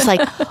 And I was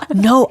like,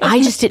 "No,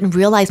 I just didn't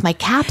realize my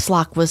caps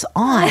lock was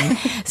on."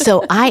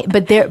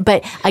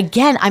 But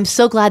again, I'm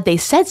so glad they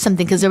said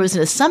something, because there was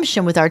an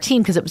assumption with our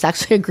team, because it was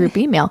actually a group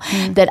email,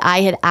 that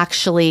I had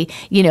actually,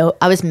 you know,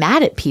 I was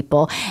mad at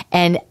people.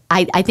 And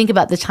I think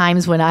about the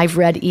times when I've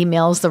read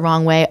emails the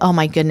wrong way. Oh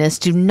my goodness,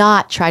 do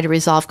not try to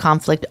resolve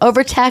conflict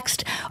over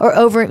text or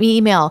over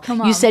email.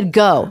 You said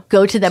go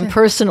to them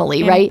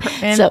personally, right?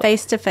 And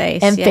face to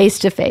face. And face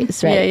to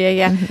face, right?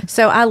 Yeah.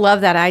 So I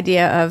love that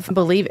idea of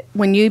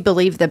when you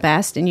believe the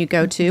best and you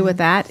go to with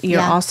that,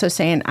 you're also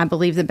saying, I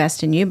believe the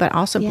best in you, but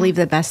also believe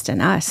the best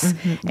in us.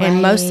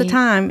 And most of the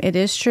time it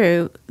is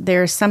true.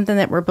 There's something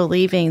that we're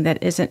believing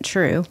that isn't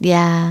true.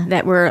 Yeah.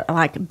 That we're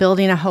like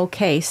building a whole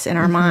case in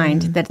our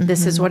mind that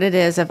this is what it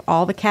is, of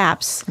all the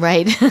caps.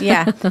 Right.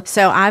 Yeah.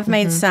 So I've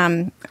made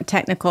some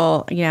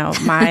technical, you know,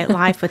 my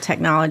life with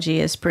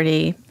technology is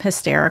pretty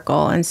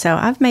hysterical. And so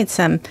I've made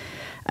some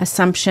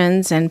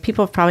assumptions, and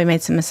people have probably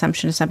made some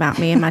assumptions about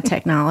me and my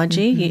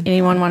technology.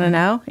 Anyone want to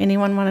know?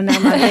 Anyone want to know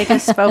my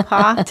biggest faux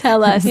pas?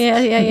 Tell us.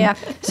 Yeah.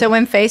 So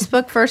when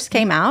Facebook first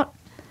came out,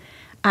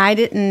 I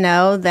didn't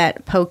know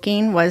that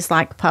poking was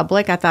like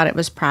public. I thought it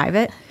was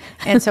private.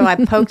 And so I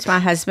poked my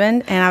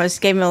husband, and I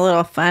gave him a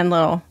little fun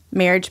little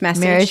marriage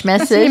message. Marriage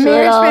message.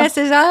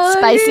 Oh,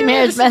 spicy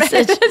marriage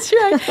message. That's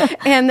right.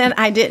 And then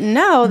I didn't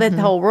know that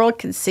the whole world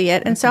could see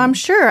it. And so I'm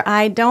sure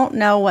I don't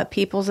know what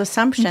people's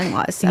assumption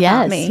was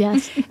about me.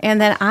 Yes.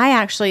 And then I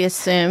actually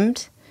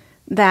assumed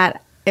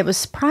that it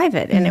was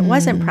private, and it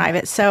wasn't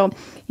private. So,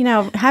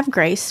 have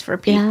grace for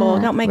people.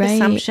 Yeah, Don't make right.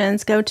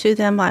 assumptions. Go to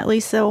them like,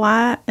 Lisa,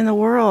 why in the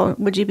world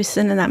would you be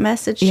sending that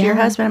message to your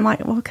husband? I'm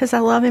like, well, because I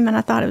love him and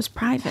I thought it was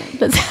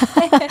private.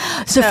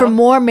 So for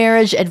more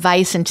marriage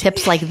advice and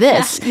tips like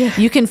this,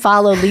 you can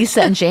follow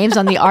Lisa and James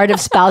on The Art of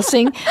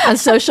Spousing on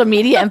social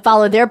media and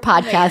follow their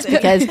podcast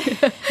because,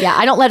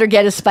 I don't let her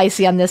get as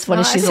spicy on this one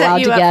as she's allowed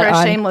to get for a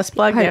on. shameless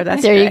plug there.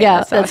 That's there you great.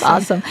 go. That's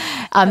awesome.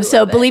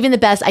 So believing the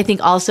best, I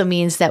think, also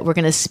means that we're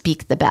going to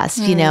speak the best,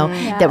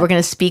 that we're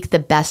going to speak the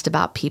best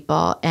about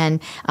people.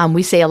 And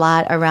we say a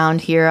lot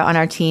around here on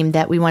our team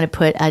that we want to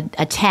put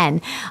a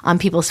 10 on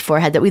people's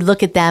forehead, that we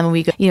look at them and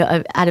we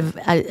go, out of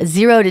a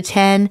 0 to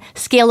 10,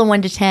 scale of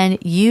 1 to 10,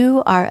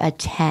 you are a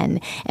 10.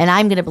 And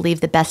I'm going to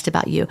believe the best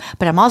about you,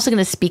 but I'm also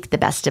going to speak the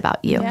best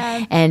about you.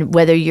 Yeah. And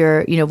whether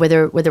you're,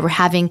 whether we're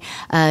having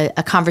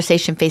a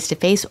conversation face to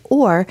face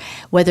or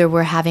whether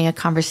we're having a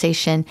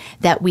conversation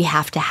that we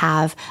have to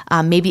have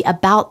maybe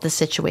about the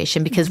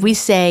situation, because we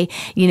say,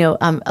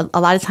 a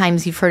lot of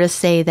times you've heard us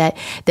say that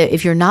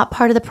if you're not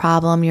part of the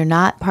problem, you're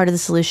not part of the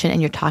solution,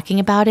 and you're talking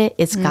about it,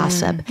 it's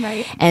gossip.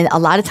 Right. And a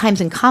lot of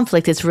times in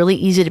conflict, it's really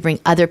easy to bring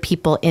other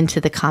people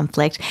into the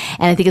conflict.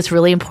 And I think it's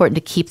really important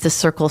to keep the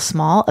circle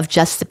small of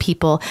just the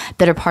people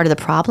that are part of the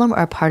problem or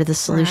are part of the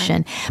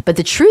solution. Right. But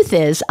the truth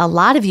is, a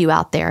lot of you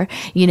out there,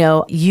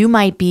 you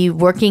might be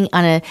working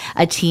on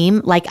a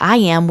team like I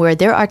am, where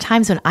there are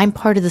times when I'm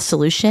part of the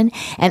solution,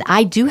 and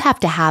I do have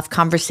to have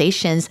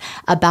conversations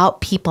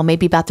about people,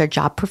 maybe about their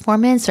job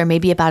performance or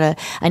maybe about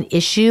an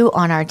issue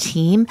on our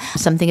team,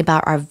 something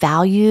about our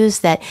values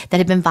that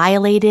have been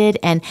violated.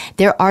 And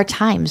there are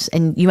times,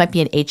 and you might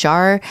be an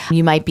HR,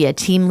 you might be a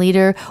team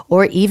leader,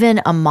 or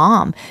even a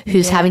mom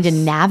who's having to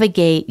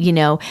navigate,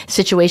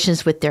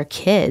 situations with their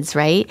kids,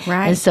 right?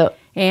 Right.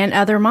 And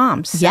other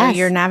moms. So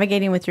you're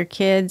navigating with your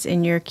kids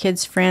and your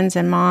kids' friends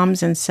and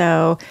moms. And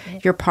so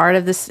you're part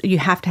of this. You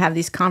have to have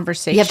these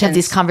conversations. You have to have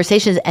these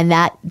conversations, and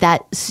that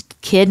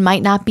kid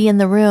might not be in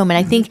the room. And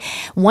I think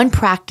one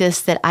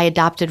practice that I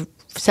adopted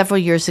several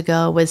years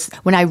ago was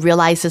when I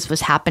realized this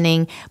was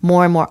happening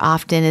more and more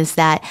often, is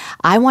that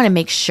I want to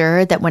make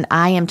sure that when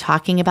I am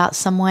talking about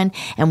someone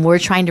and we're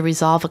trying to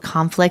resolve a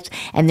conflict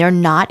and they're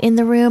not in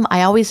the room,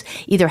 I always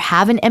either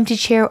have an empty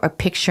chair or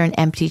picture an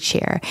empty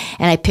chair.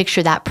 And I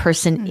picture that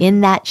person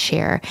in that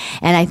chair.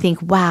 And I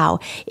think, wow,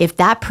 if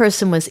that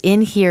person was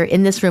in here,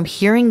 in this room,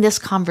 hearing this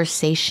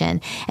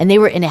conversation, and they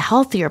were in a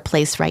healthier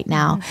place right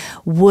now,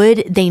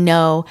 would they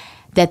know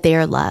that they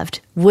are loved?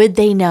 Would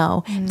they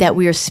know that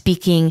we are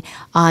speaking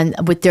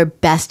with their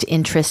best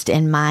interest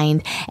in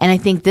mind? And I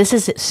think this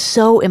is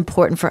so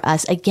important for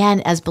us, again,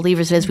 as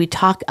believers, as we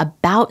talk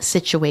about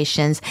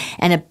situations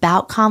and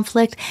about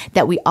conflict,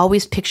 that we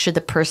always picture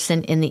the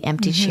person in the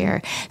empty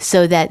chair,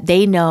 so that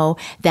they know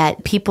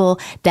that people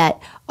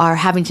that are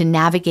having to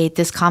navigate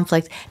this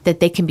conflict, that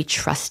they can be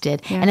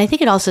trusted. Yeah. And I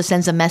think it also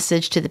sends a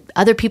message to the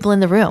other people in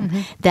the room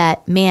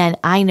that, man,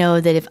 I know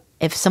that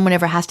if someone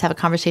ever has to have a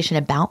conversation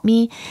about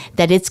me,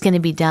 that it's going to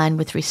be done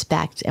with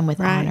respect and with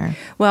honor.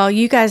 Well,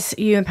 you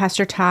and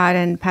Pastor Todd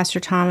and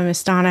Pastor Tom and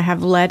Miss Donna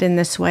have led in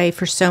this way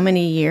for so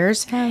many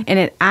years, and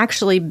it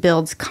actually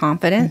builds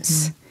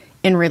confidence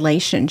in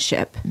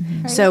relationship.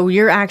 So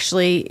you're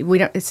actually,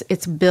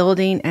 it's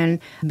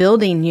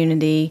building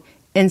unity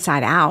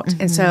inside out.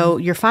 And so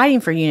you're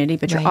fighting for unity,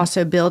 but you're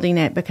also building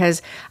it,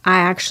 because I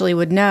actually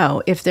would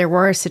know if there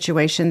were a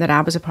situation that I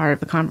was a part of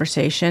the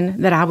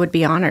conversation, that I would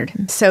be honored.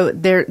 So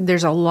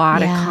there's a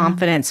lot of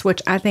confidence,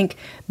 which I think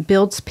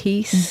builds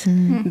peace,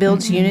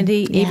 builds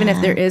unity, even if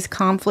there is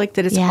conflict,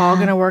 that it's all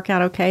going to work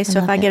out okay.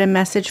 So if I get a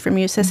message from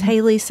you that says,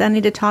 hey, Lisa, I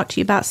need to talk to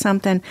you about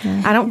something,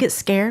 I don't get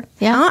scared.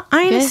 I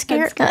ain't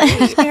scared.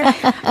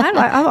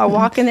 I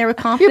walk in there with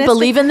confidence. You're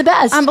believing the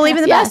best. I'm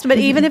believing the best. But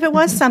even if it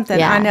was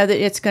something, I know that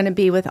it's going to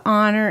be with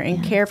honor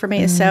and care for me.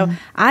 And so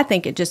I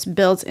think it just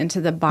builds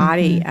into the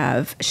body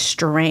of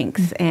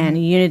strength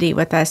and unity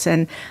with us.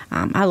 And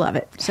I love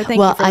it. So thank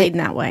you for leading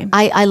that way.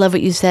 I love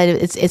what you said.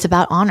 It's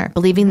about honor.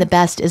 Believing the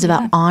best is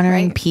about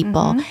honoring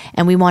people.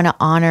 And we want to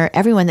honor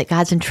everyone that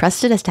God's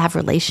entrusted us to have a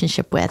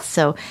relationship with.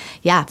 So,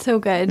 yeah. So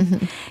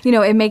good.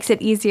 It makes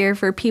it easier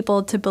for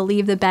people to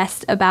believe the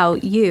best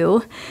about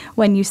you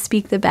when you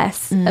speak the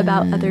best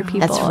about other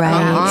people. That's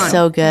right.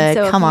 So good.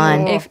 So Come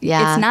on. It's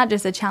not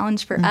just a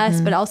challenge for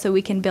us, but also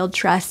we can build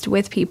trust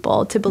with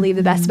people to believe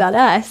the best about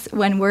us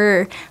when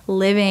we're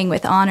living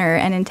with honor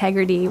and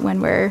integrity when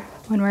we're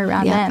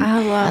around them.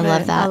 I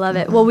love that. I love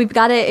it. Well, we've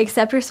got to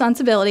accept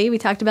responsibility. We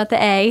talked about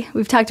the A.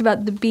 We've talked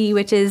about the B,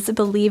 which is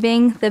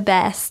believing the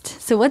best.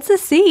 So what's the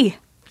C?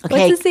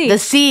 Okay, what's the C? The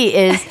C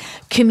is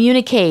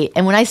communicate.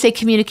 And when I say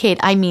communicate,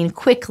 I mean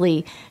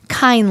quickly,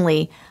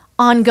 kindly,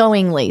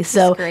 ongoingly.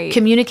 So great.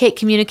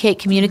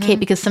 communicate,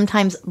 because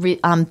sometimes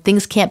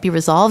things can't be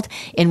resolved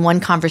in one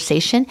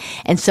conversation.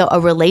 And so a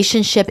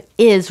relationship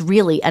is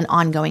really an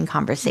ongoing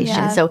conversation.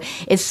 Yeah. So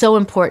it's so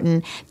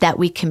important that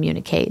we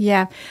communicate.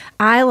 Yeah.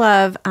 I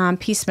love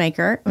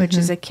Peacemaker, which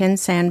is a Ken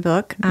Sand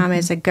book.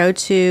 It's a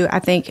go-to. I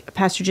think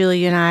Pastor Julie,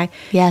 you and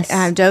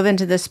I dove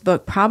into this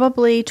book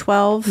probably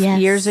 12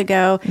 years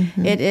ago.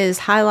 It is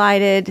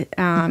highlighted,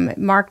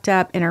 marked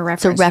up in a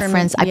reference. It's a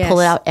reference. I pull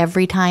it out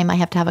every time I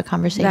have to have a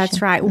conversation.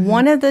 That's right.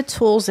 One of the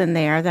tools in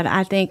there that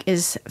I think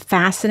is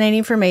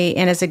fascinating for me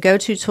and is a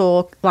go-to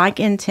tool, like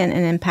intent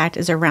and impact,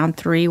 is around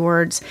 3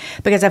 words,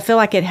 because I feel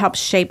like it helps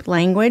shape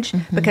language,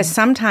 because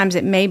sometimes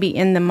it may be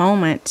in the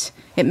moment.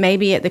 It may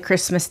be at the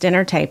Christmas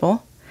dinner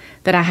table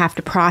that I have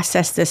to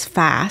process this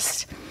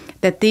fast,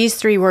 that these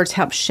 3 words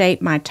help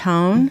shape my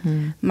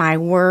tone, my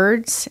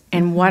words,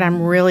 and what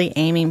I'm really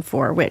aiming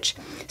for,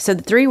 so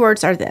the 3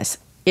 words are this: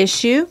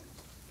 issue,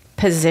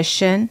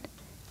 position,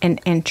 and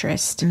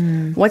interest.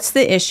 What's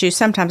the issue?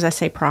 Sometimes I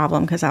say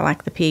problem because I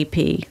like the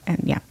PP,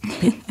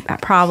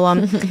 and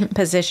problem,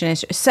 position,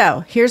 issue.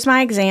 So here's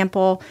my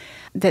example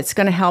that's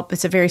going to help.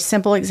 It's a very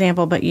simple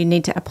example, but you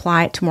need to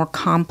apply it to more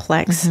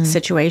complex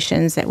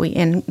situations that we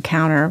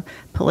encounter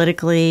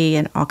politically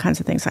and all kinds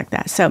of things like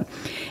that. So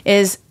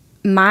is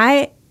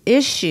my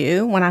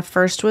issue when I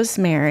first was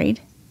married,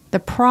 the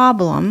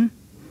problem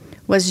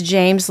was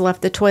James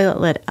left the toilet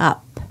lid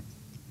up.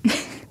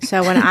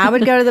 So when I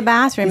would go to the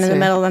bathroom in the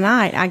middle of the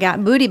night, I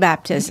got booty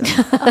baptism.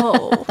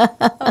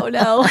 Oh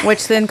no.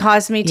 Which then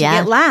caused me to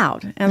get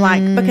loud.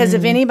 And because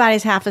if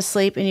anybody's half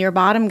asleep and your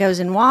bottom goes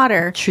in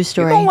water, True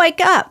story. You're going to wake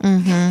up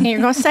and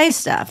you're going to say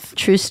stuff.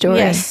 True story.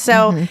 Yes.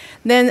 So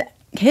then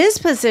his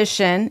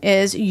position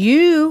is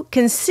you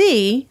can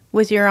see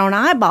with your own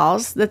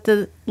eyeballs that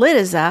the lid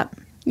is up.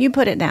 You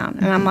put it down.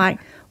 And I'm like,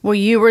 well,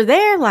 you were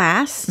there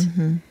last.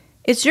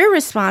 It's your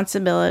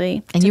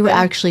responsibility. And you were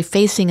actually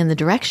facing in the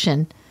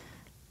direction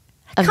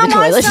of Come the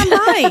toilet. on,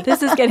 somebody.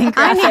 This is getting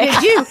graphic.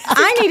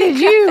 I needed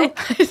you.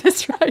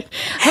 That's right.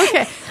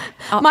 Okay.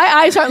 My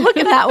eyes aren't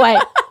looking that way.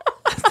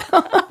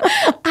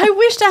 I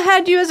wished I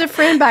had you as a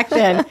friend back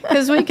then,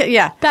 because we could.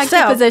 Back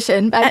to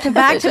position. Back to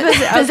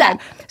position. Okay.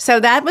 So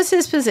that was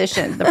his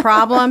position. The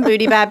problem,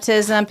 booty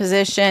baptism,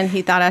 position.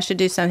 He thought I should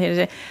do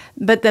something.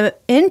 But the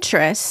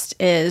interest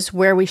is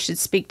where we should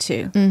speak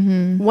to.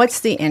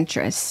 What's the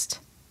interest?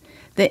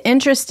 The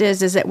interest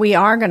is that we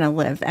are going to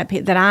live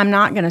that I'm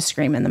not going to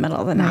scream in the middle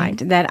of the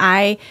night.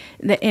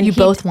 You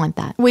both want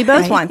that. We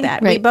both want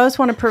that. Right. We both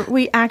want to.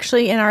 We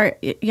actually, in our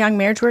young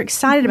marriage, we're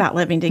excited about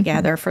living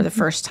together for the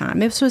first time.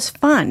 This was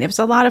fun. It was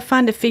a lot of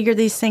fun to figure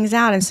these things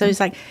out. And so he's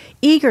like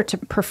eager to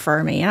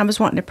prefer me, and I was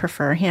wanting to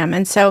prefer him.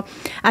 And so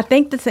I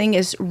think the thing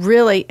is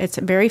really, it's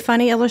a very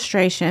funny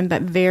illustration,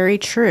 but very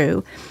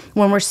true.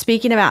 When we're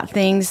speaking about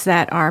things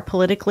that are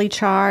politically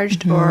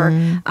charged or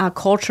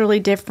culturally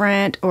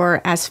different,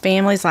 or as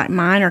families like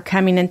mine are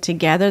coming in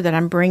together, that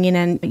I'm bringing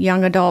in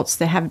young adults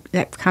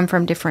that come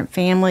from different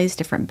families,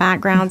 different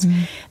backgrounds,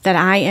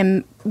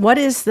 what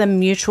is the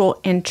mutual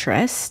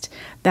interest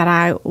that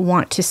I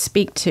want to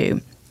speak to?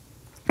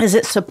 Is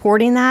it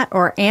supporting that,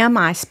 or am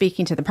I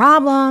speaking to the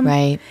problem?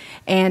 Right.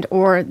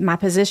 Or my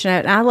position.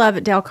 And I love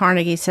it. Dale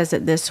Carnegie says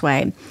it this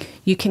way: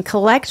 you can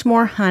collect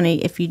more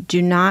honey if you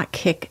do not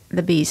kick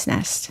the bee's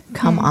nest.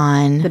 Come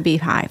on. The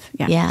beehive.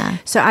 Yeah.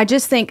 So I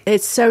just think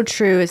it's so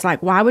true. It's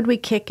like, why would we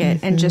kick it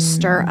and just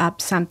stir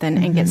up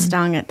something and get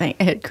stung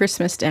at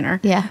Christmas dinner?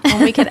 Yeah.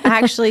 When we could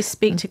actually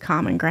speak to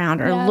common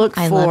ground,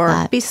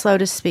 or be slow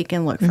to speak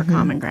and look for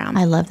common ground.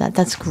 I love that.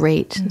 That's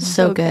great.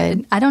 So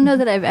good. I don't know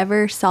that I've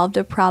ever solved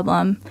a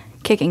problem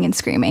kicking and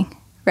screaming,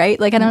 right?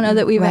 Like, I don't know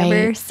that we've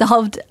ever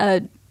solved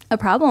a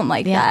problem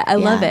like that. I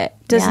love it.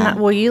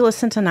 Will you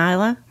listen to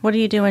Nyla? What do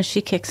you do when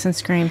she kicks and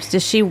screams?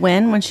 Does she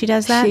win when she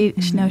does that?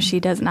 No, she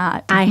does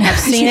not. I have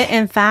seen it.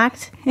 In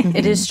fact,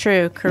 it is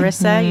true.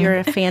 Carissa, you're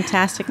a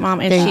fantastic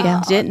mom. And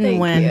she didn't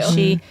win.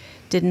 She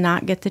did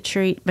not get the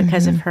treat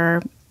because of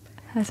her.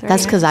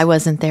 That's because I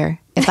wasn't there.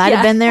 If I'd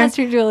have been there,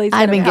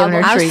 I'd been giving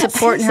her treats. I was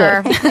supporting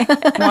her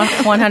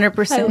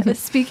 100%.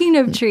 Speaking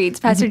of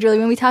treats, Pastor Julie,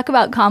 when we talk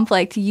about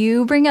conflict,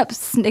 you bring up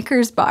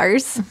Snickers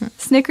bars,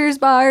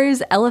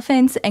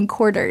 elephants, and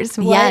quarters.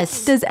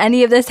 What does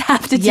any of this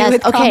have to do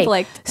with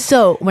conflict?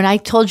 So when I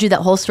told you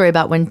that whole story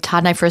about when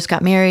Todd and I first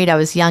got married, I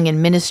was young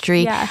in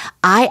ministry. Yeah.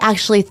 I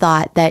actually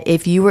thought that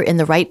if you were in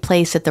the right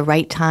place at the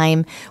right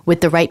time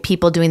with the right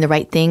people doing the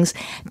right things,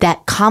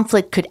 that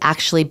conflict could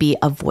actually be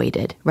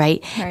avoided,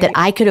 right? That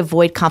I could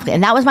avoid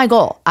conflict. And that was my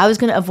goal. I was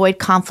going to avoid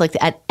conflict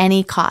at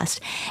any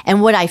cost.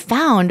 And what I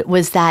found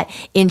was that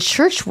in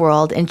church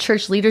world and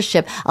church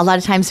leadership, a lot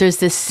of times there's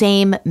this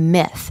same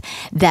myth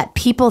that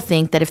people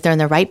think that if they're in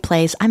the right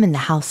place, I'm in the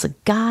house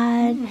of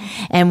God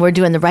and we're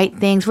doing the right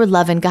things. We're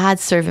loving God,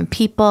 serving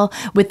people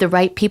with the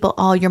right people.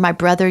 Oh, you're my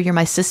brother, you're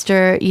my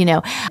sister,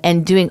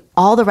 and doing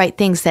all the right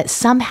things, that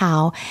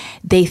somehow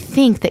they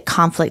think that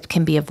conflict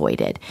can be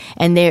avoided.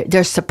 And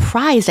they're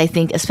surprised, I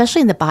think,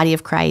 especially in the body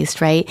of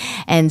Christ, right?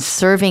 And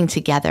serving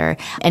together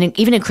together. And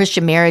even in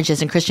Christian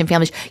marriages and Christian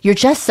families, you're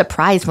just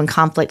surprised when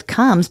conflict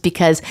comes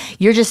because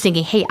you're just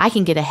thinking, hey, I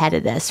can get ahead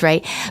of this,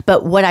 right?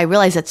 But what I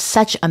realize, that's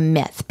such a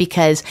myth,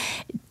 because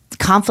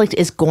conflict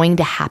is going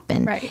to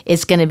happen. Right.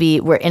 It's going to be,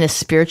 we're in a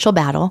spiritual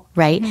battle,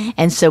 right? Mm-hmm.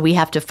 And so we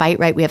have to fight,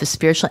 right? We have a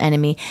spiritual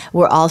enemy.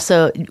 We're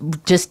also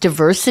just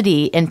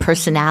diversity in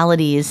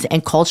personalities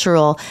and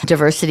cultural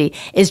diversity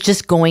is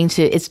just going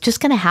to, it's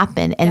just going to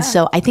happen. And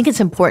so I think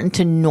it's important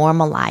to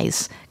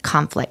normalize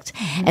conflict.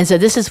 Mm-hmm. And so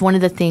this is one of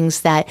the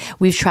things that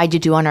we've tried to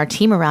do on our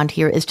team around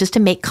here, is just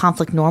to make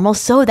conflict normal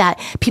so that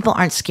people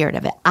aren't scared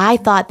of it. I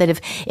thought that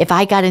if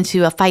I got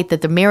into a fight, that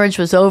the marriage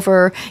was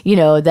over,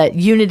 that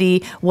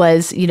unity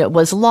was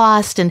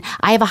lost. And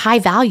I have a high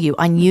value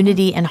on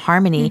unity and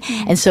harmony.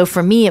 Mm-hmm. And so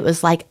for me, it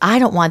was like, I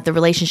don't want the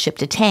relationship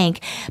to tank.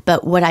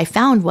 But what I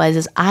found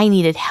is I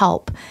needed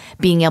help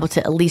being able to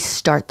at least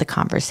start the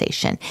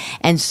conversation.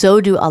 And so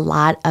do a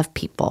lot of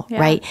people,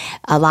 right?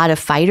 A lot of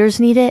fighters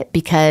need it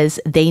because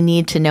they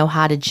need to know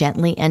how to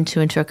gently enter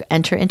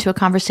into a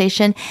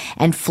conversation,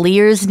 and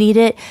fleers need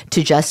it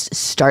to just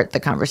start the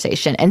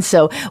conversation. And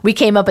so we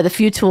came up with a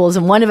few tools,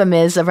 and one of them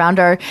is around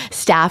our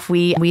staff.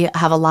 We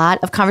have a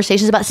lot of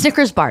conversations about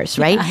Snickers bars,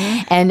 right?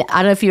 Yeah. And I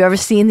don't know if you've ever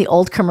seen the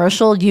old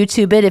commercial.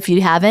 YouTube it if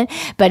you haven't,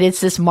 but it's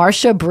this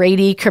Marsha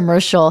Brady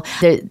commercial.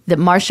 The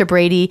Marsha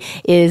Brady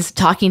is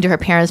talking to her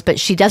parents, but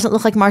she doesn't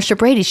look like Marsha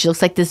Brady. She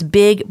looks like this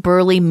big,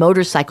 burly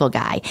motorcycle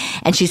guy,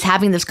 and she's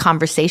having this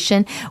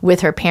conversation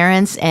with her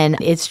parents, and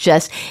it's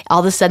just all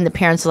of a sudden the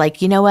parents are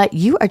like, you know what?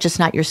 You are just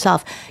not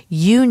yourself.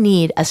 You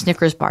need a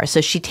Snickers bar.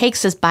 So she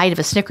takes this bite of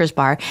a Snickers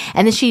bar,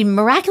 and then she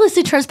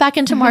miraculously turns back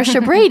into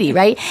Marsha Brady,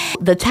 right?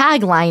 The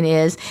tagline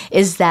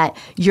is that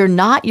you're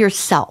not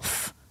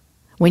yourself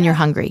when you're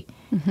hungry.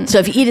 Mm-hmm. So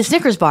if you eat a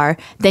Snickers bar,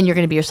 then you're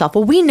going to be yourself.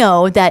 Well, we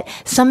know that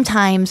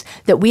sometimes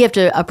that we have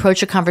to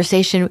approach a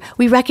conversation.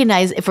 We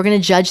recognize if we're going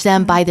to judge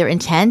them by their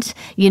intent,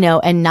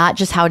 and not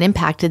just how it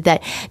impacted,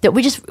 that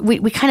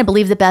we kind of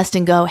believe the best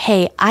and go,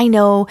 hey, I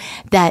know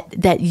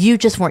that you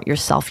just weren't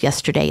yourself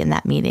yesterday in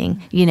that meeting,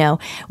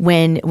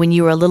 when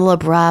you were a little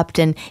abrupt,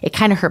 and it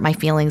kind of hurt my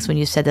feelings when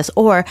you said this,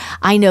 or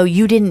I know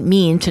you didn't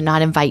mean to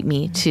not invite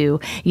me to,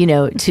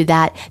 to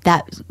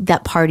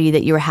that party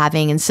that you were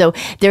having. And so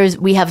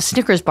we have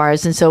Snickers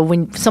bars. And so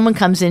when someone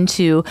comes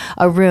into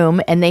a room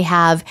and they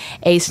have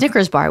a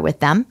Snickers bar with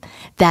them,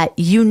 that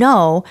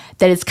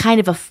that it's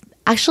kind of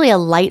actually a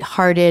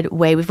lighthearted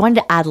way. We've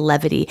wanted to add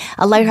levity,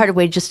 a lighthearted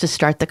way just to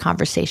start the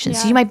conversation. Yeah.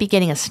 So you might be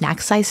getting a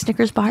snack-sized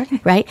Snickers bar,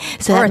 right?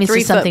 So that means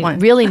it's something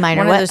really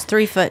minor. One of those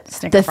 3-foot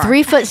Snickers bar. The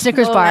 3-foot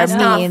Snickers bar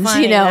means,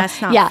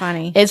 that's not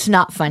funny. It's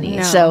not funny.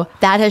 No. So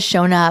that has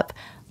shown up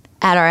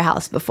at our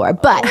house before,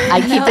 but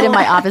I keep it in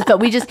my office,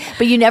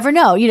 but you never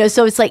know,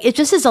 so it's like, it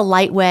just is a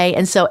light way.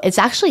 And so it's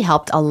actually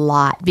helped a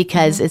lot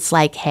because it's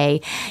like, hey,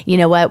 you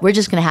know what, we're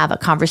just going to have a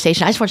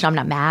conversation. I just want you to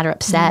know I'm not mad or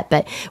upset,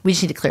 but we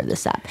just need to clear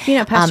this up.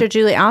 Pastor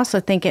Julie, I also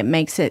think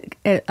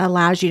it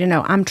allows you to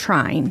know I'm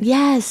trying.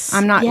 Yes.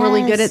 I'm not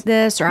really good at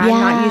this, or I'm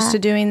not used to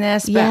doing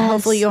this, but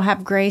hopefully you'll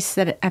have grace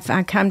that if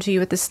I come to you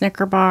with the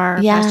Snicker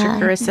bar, Pastor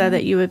Carissa,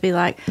 that you would be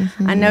like,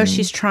 I know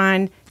she's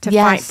trying to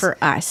fight for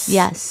us.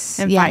 Yes.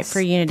 And fight for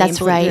unity. That's and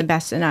believe the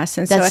best in us.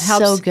 And that's so it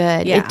helps. so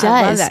good. Yeah, it does.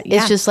 I love that. Yeah.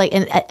 It's just like,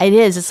 and it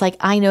is. It's like,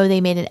 I know they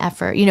made an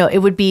effort. It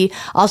would be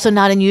also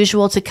not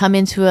unusual to come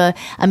into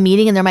a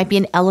meeting and there might be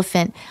an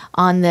elephant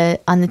on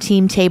the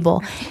team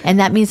table. And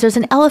that means there's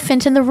an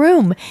elephant in the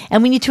room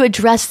and we need to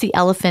address the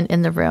elephant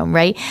in the room,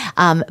 right?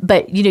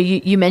 But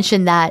you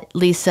mentioned that,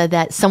 Lisa,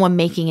 that someone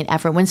making an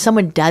effort, when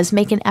someone does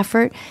make an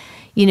effort,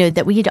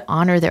 that we need to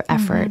honor their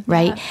effort,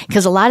 right?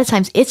 Because a lot of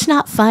times it's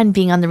not fun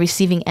being on the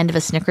receiving end of a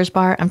Snickers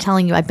bar. I'm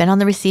telling you, I've been on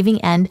the receiving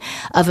end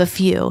of a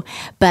few,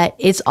 but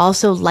it's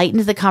also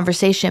lightened the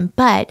conversation.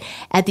 But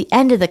at the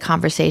end of the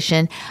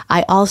conversation,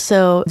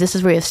 this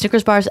is where we have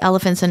Snickers bars,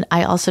 elephants, and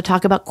I also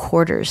talk about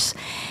quarters.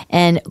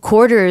 And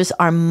quarters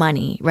are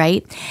money,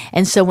 right?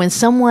 And so when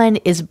someone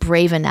is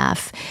brave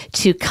enough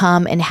to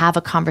come and have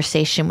a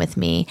conversation with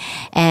me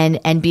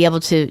and be able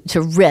to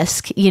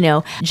risk,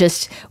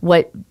 just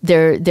what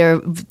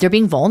they're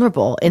being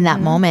vulnerable in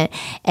that moment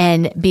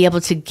and be able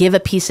to give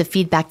a piece of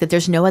feedback that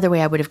there's no other way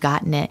I would have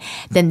gotten it,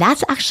 then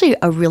that's actually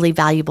a really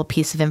valuable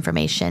piece of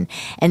information.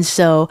 And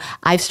so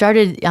I've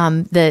started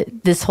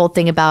this whole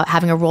thing about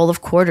having a roll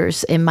of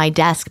quarters in my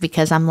desk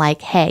because I'm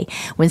like, hey,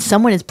 when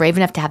someone is brave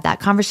enough to have that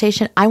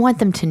conversation, I want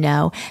them to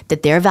know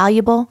that they're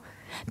valuable,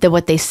 that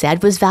what they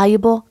said was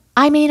valuable.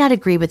 I may not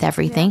agree with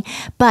everything,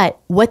 but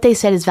what they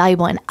said is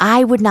valuable, and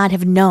I would not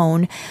have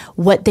known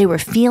what they were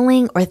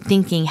feeling or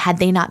thinking had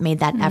they not made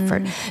that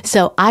effort.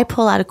 So I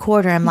pull out a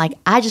quarter. I'm like,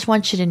 I just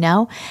want you to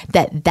know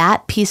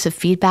that piece of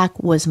feedback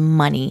was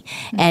money,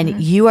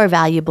 and you are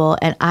valuable,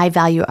 and I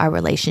value our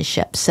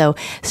relationship. So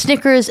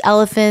Snickers,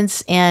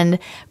 elephants, and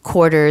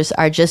quarters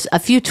are just a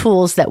few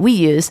tools that we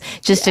use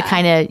just to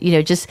kind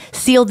of, just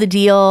seal the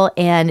deal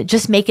and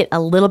just make it a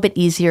little bit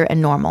easier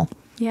and normal.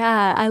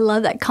 Yeah, I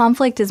love that.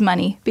 Conflict is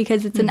money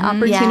because it's an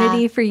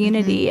opportunity for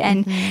unity.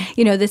 And,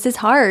 you know, this is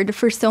hard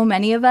for so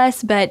many of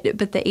us, but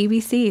the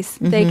ABCs,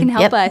 they can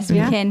help us. We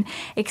can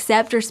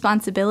accept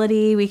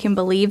responsibility. We can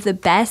believe the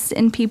best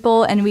in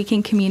people, and we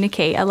can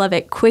communicate. I love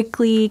it.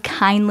 Quickly,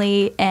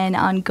 kindly, and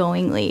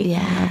ongoingly.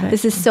 Yeah.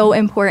 This is so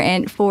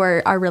important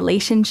for our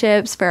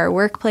relationships, for our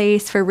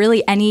workplace, for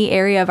really any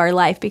area of our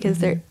life,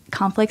 because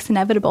conflict's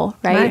inevitable,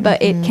 right?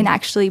 But it can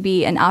actually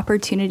be an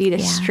opportunity to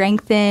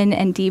strengthen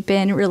and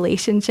deepen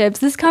relationships.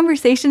 This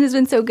conversation has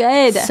been so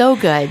good. So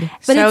good.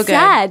 But so it's good.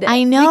 sad.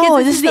 I know.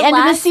 Because This is the end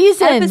of the last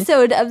season.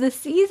 episode of the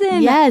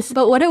season. Yes.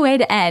 But what a way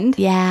to end.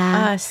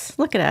 Yeah. Us.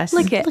 Look at us.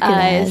 Look at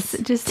us.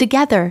 Just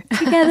Together.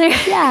 together.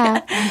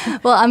 Yeah.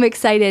 Well, I'm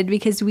excited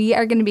because we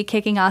are going to be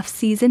kicking off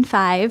season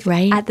 5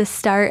 at the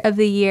start of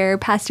the year.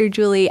 Pastor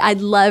Julie,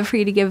 I'd love for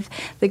you to give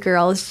the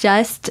girls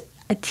just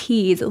a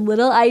tease, a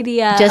little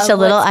idea. Just a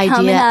little what's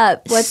coming idea.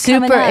 up. What's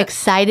Super coming up.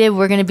 excited.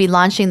 We're going to be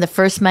launching the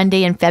first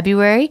Monday in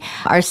February,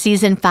 our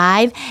season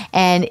 5,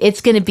 and it's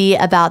going to be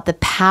about the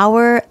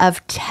power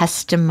of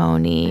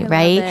testimony,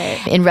 right?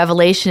 it. In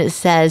Revelation, it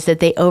says that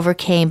they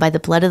overcame by the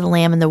blood of the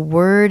Lamb and the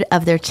word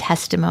of their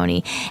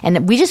testimony.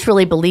 And we just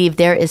really believe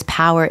there is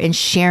power in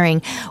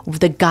sharing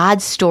the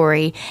God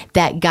story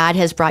that God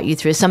has brought you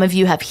through. Some of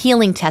you have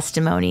healing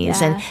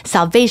testimonies and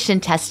salvation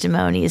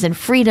testimonies and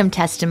freedom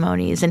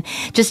testimonies and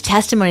just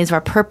testimonies of our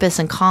purpose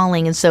and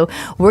calling. And so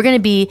we're going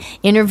to be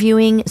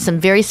interviewing some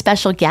very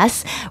special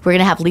guests. We're going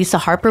to have Lisa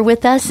Harper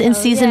with us in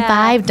season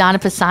 5. Donna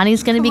Pisani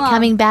is going to be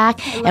coming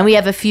back. And we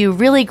have a few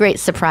really great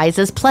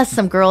surprises, plus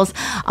some girls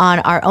on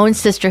our own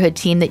sisterhood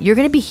team that you're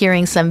going to be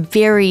hearing some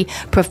very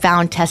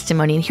profound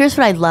testimony. And here's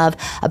what I love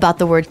about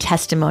the word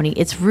testimony.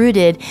 It's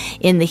rooted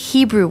in the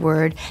Hebrew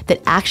word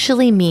that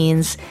actually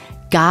means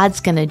God's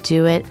going to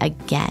do it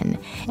again.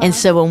 And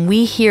so when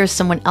we hear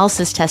someone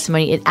else's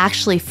testimony, it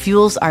actually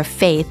fuels our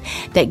faith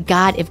that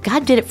God, if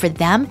God did it for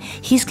them,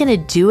 He's going to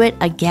do it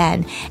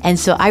again. And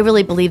so I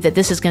really believe that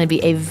this is going to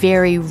be a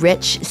very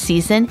rich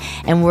season,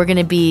 and we're going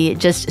to be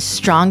just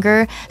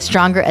stronger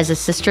as a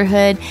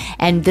sisterhood.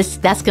 And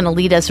that's going to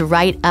lead us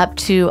right up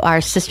to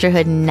our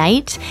sisterhood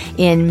night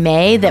in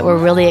May that we're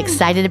really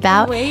excited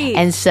about.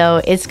 And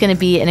so it's going to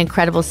be an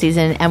incredible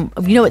season. And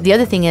you know what the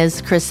other thing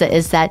is, Carissa,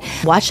 is that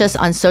watch us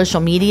on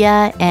social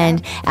media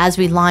and as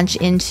we launch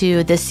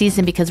into this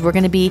season, because we're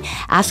going to be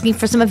asking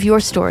for some of your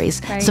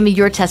stories, some of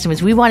your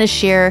testimonies. We want to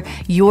share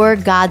your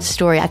God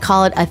story. I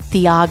call it a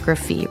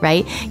theography,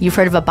 right? You've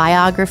heard of a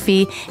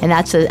biography, and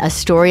that's a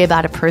story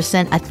about a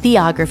person. A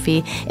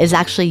theography is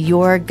actually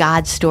your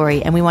God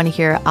story, and we want to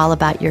hear all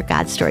about your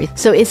God story.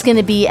 So it's going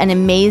to be an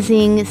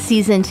amazing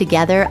season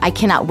together. I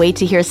cannot wait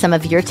to hear some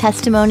of your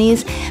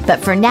testimonies. But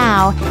for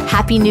now,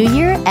 Happy New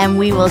Year, and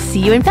we will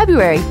see you in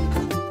February.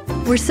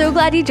 We're so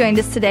glad you joined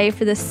us today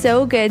for the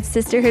So Good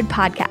Sisterhood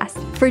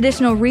podcast. For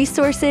additional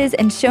resources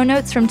and show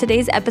notes from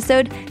today's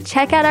episode,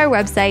 check out our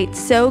website,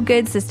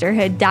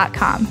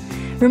 SoGoodSisterhood.com.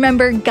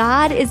 Remember,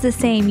 God is the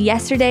same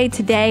yesterday,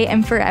 today,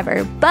 and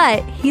forever,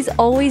 but He's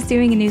always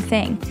doing a new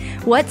thing.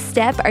 What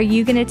step are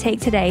you going to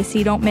take today so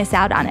you don't miss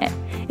out on it?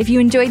 If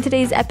you enjoyed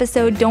today's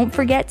episode, don't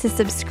forget to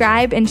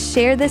subscribe and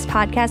share this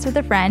podcast with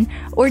a friend,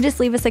 or just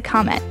leave us a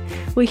comment.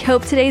 We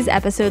hope today's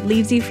episode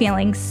leaves you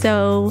feeling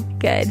so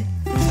good.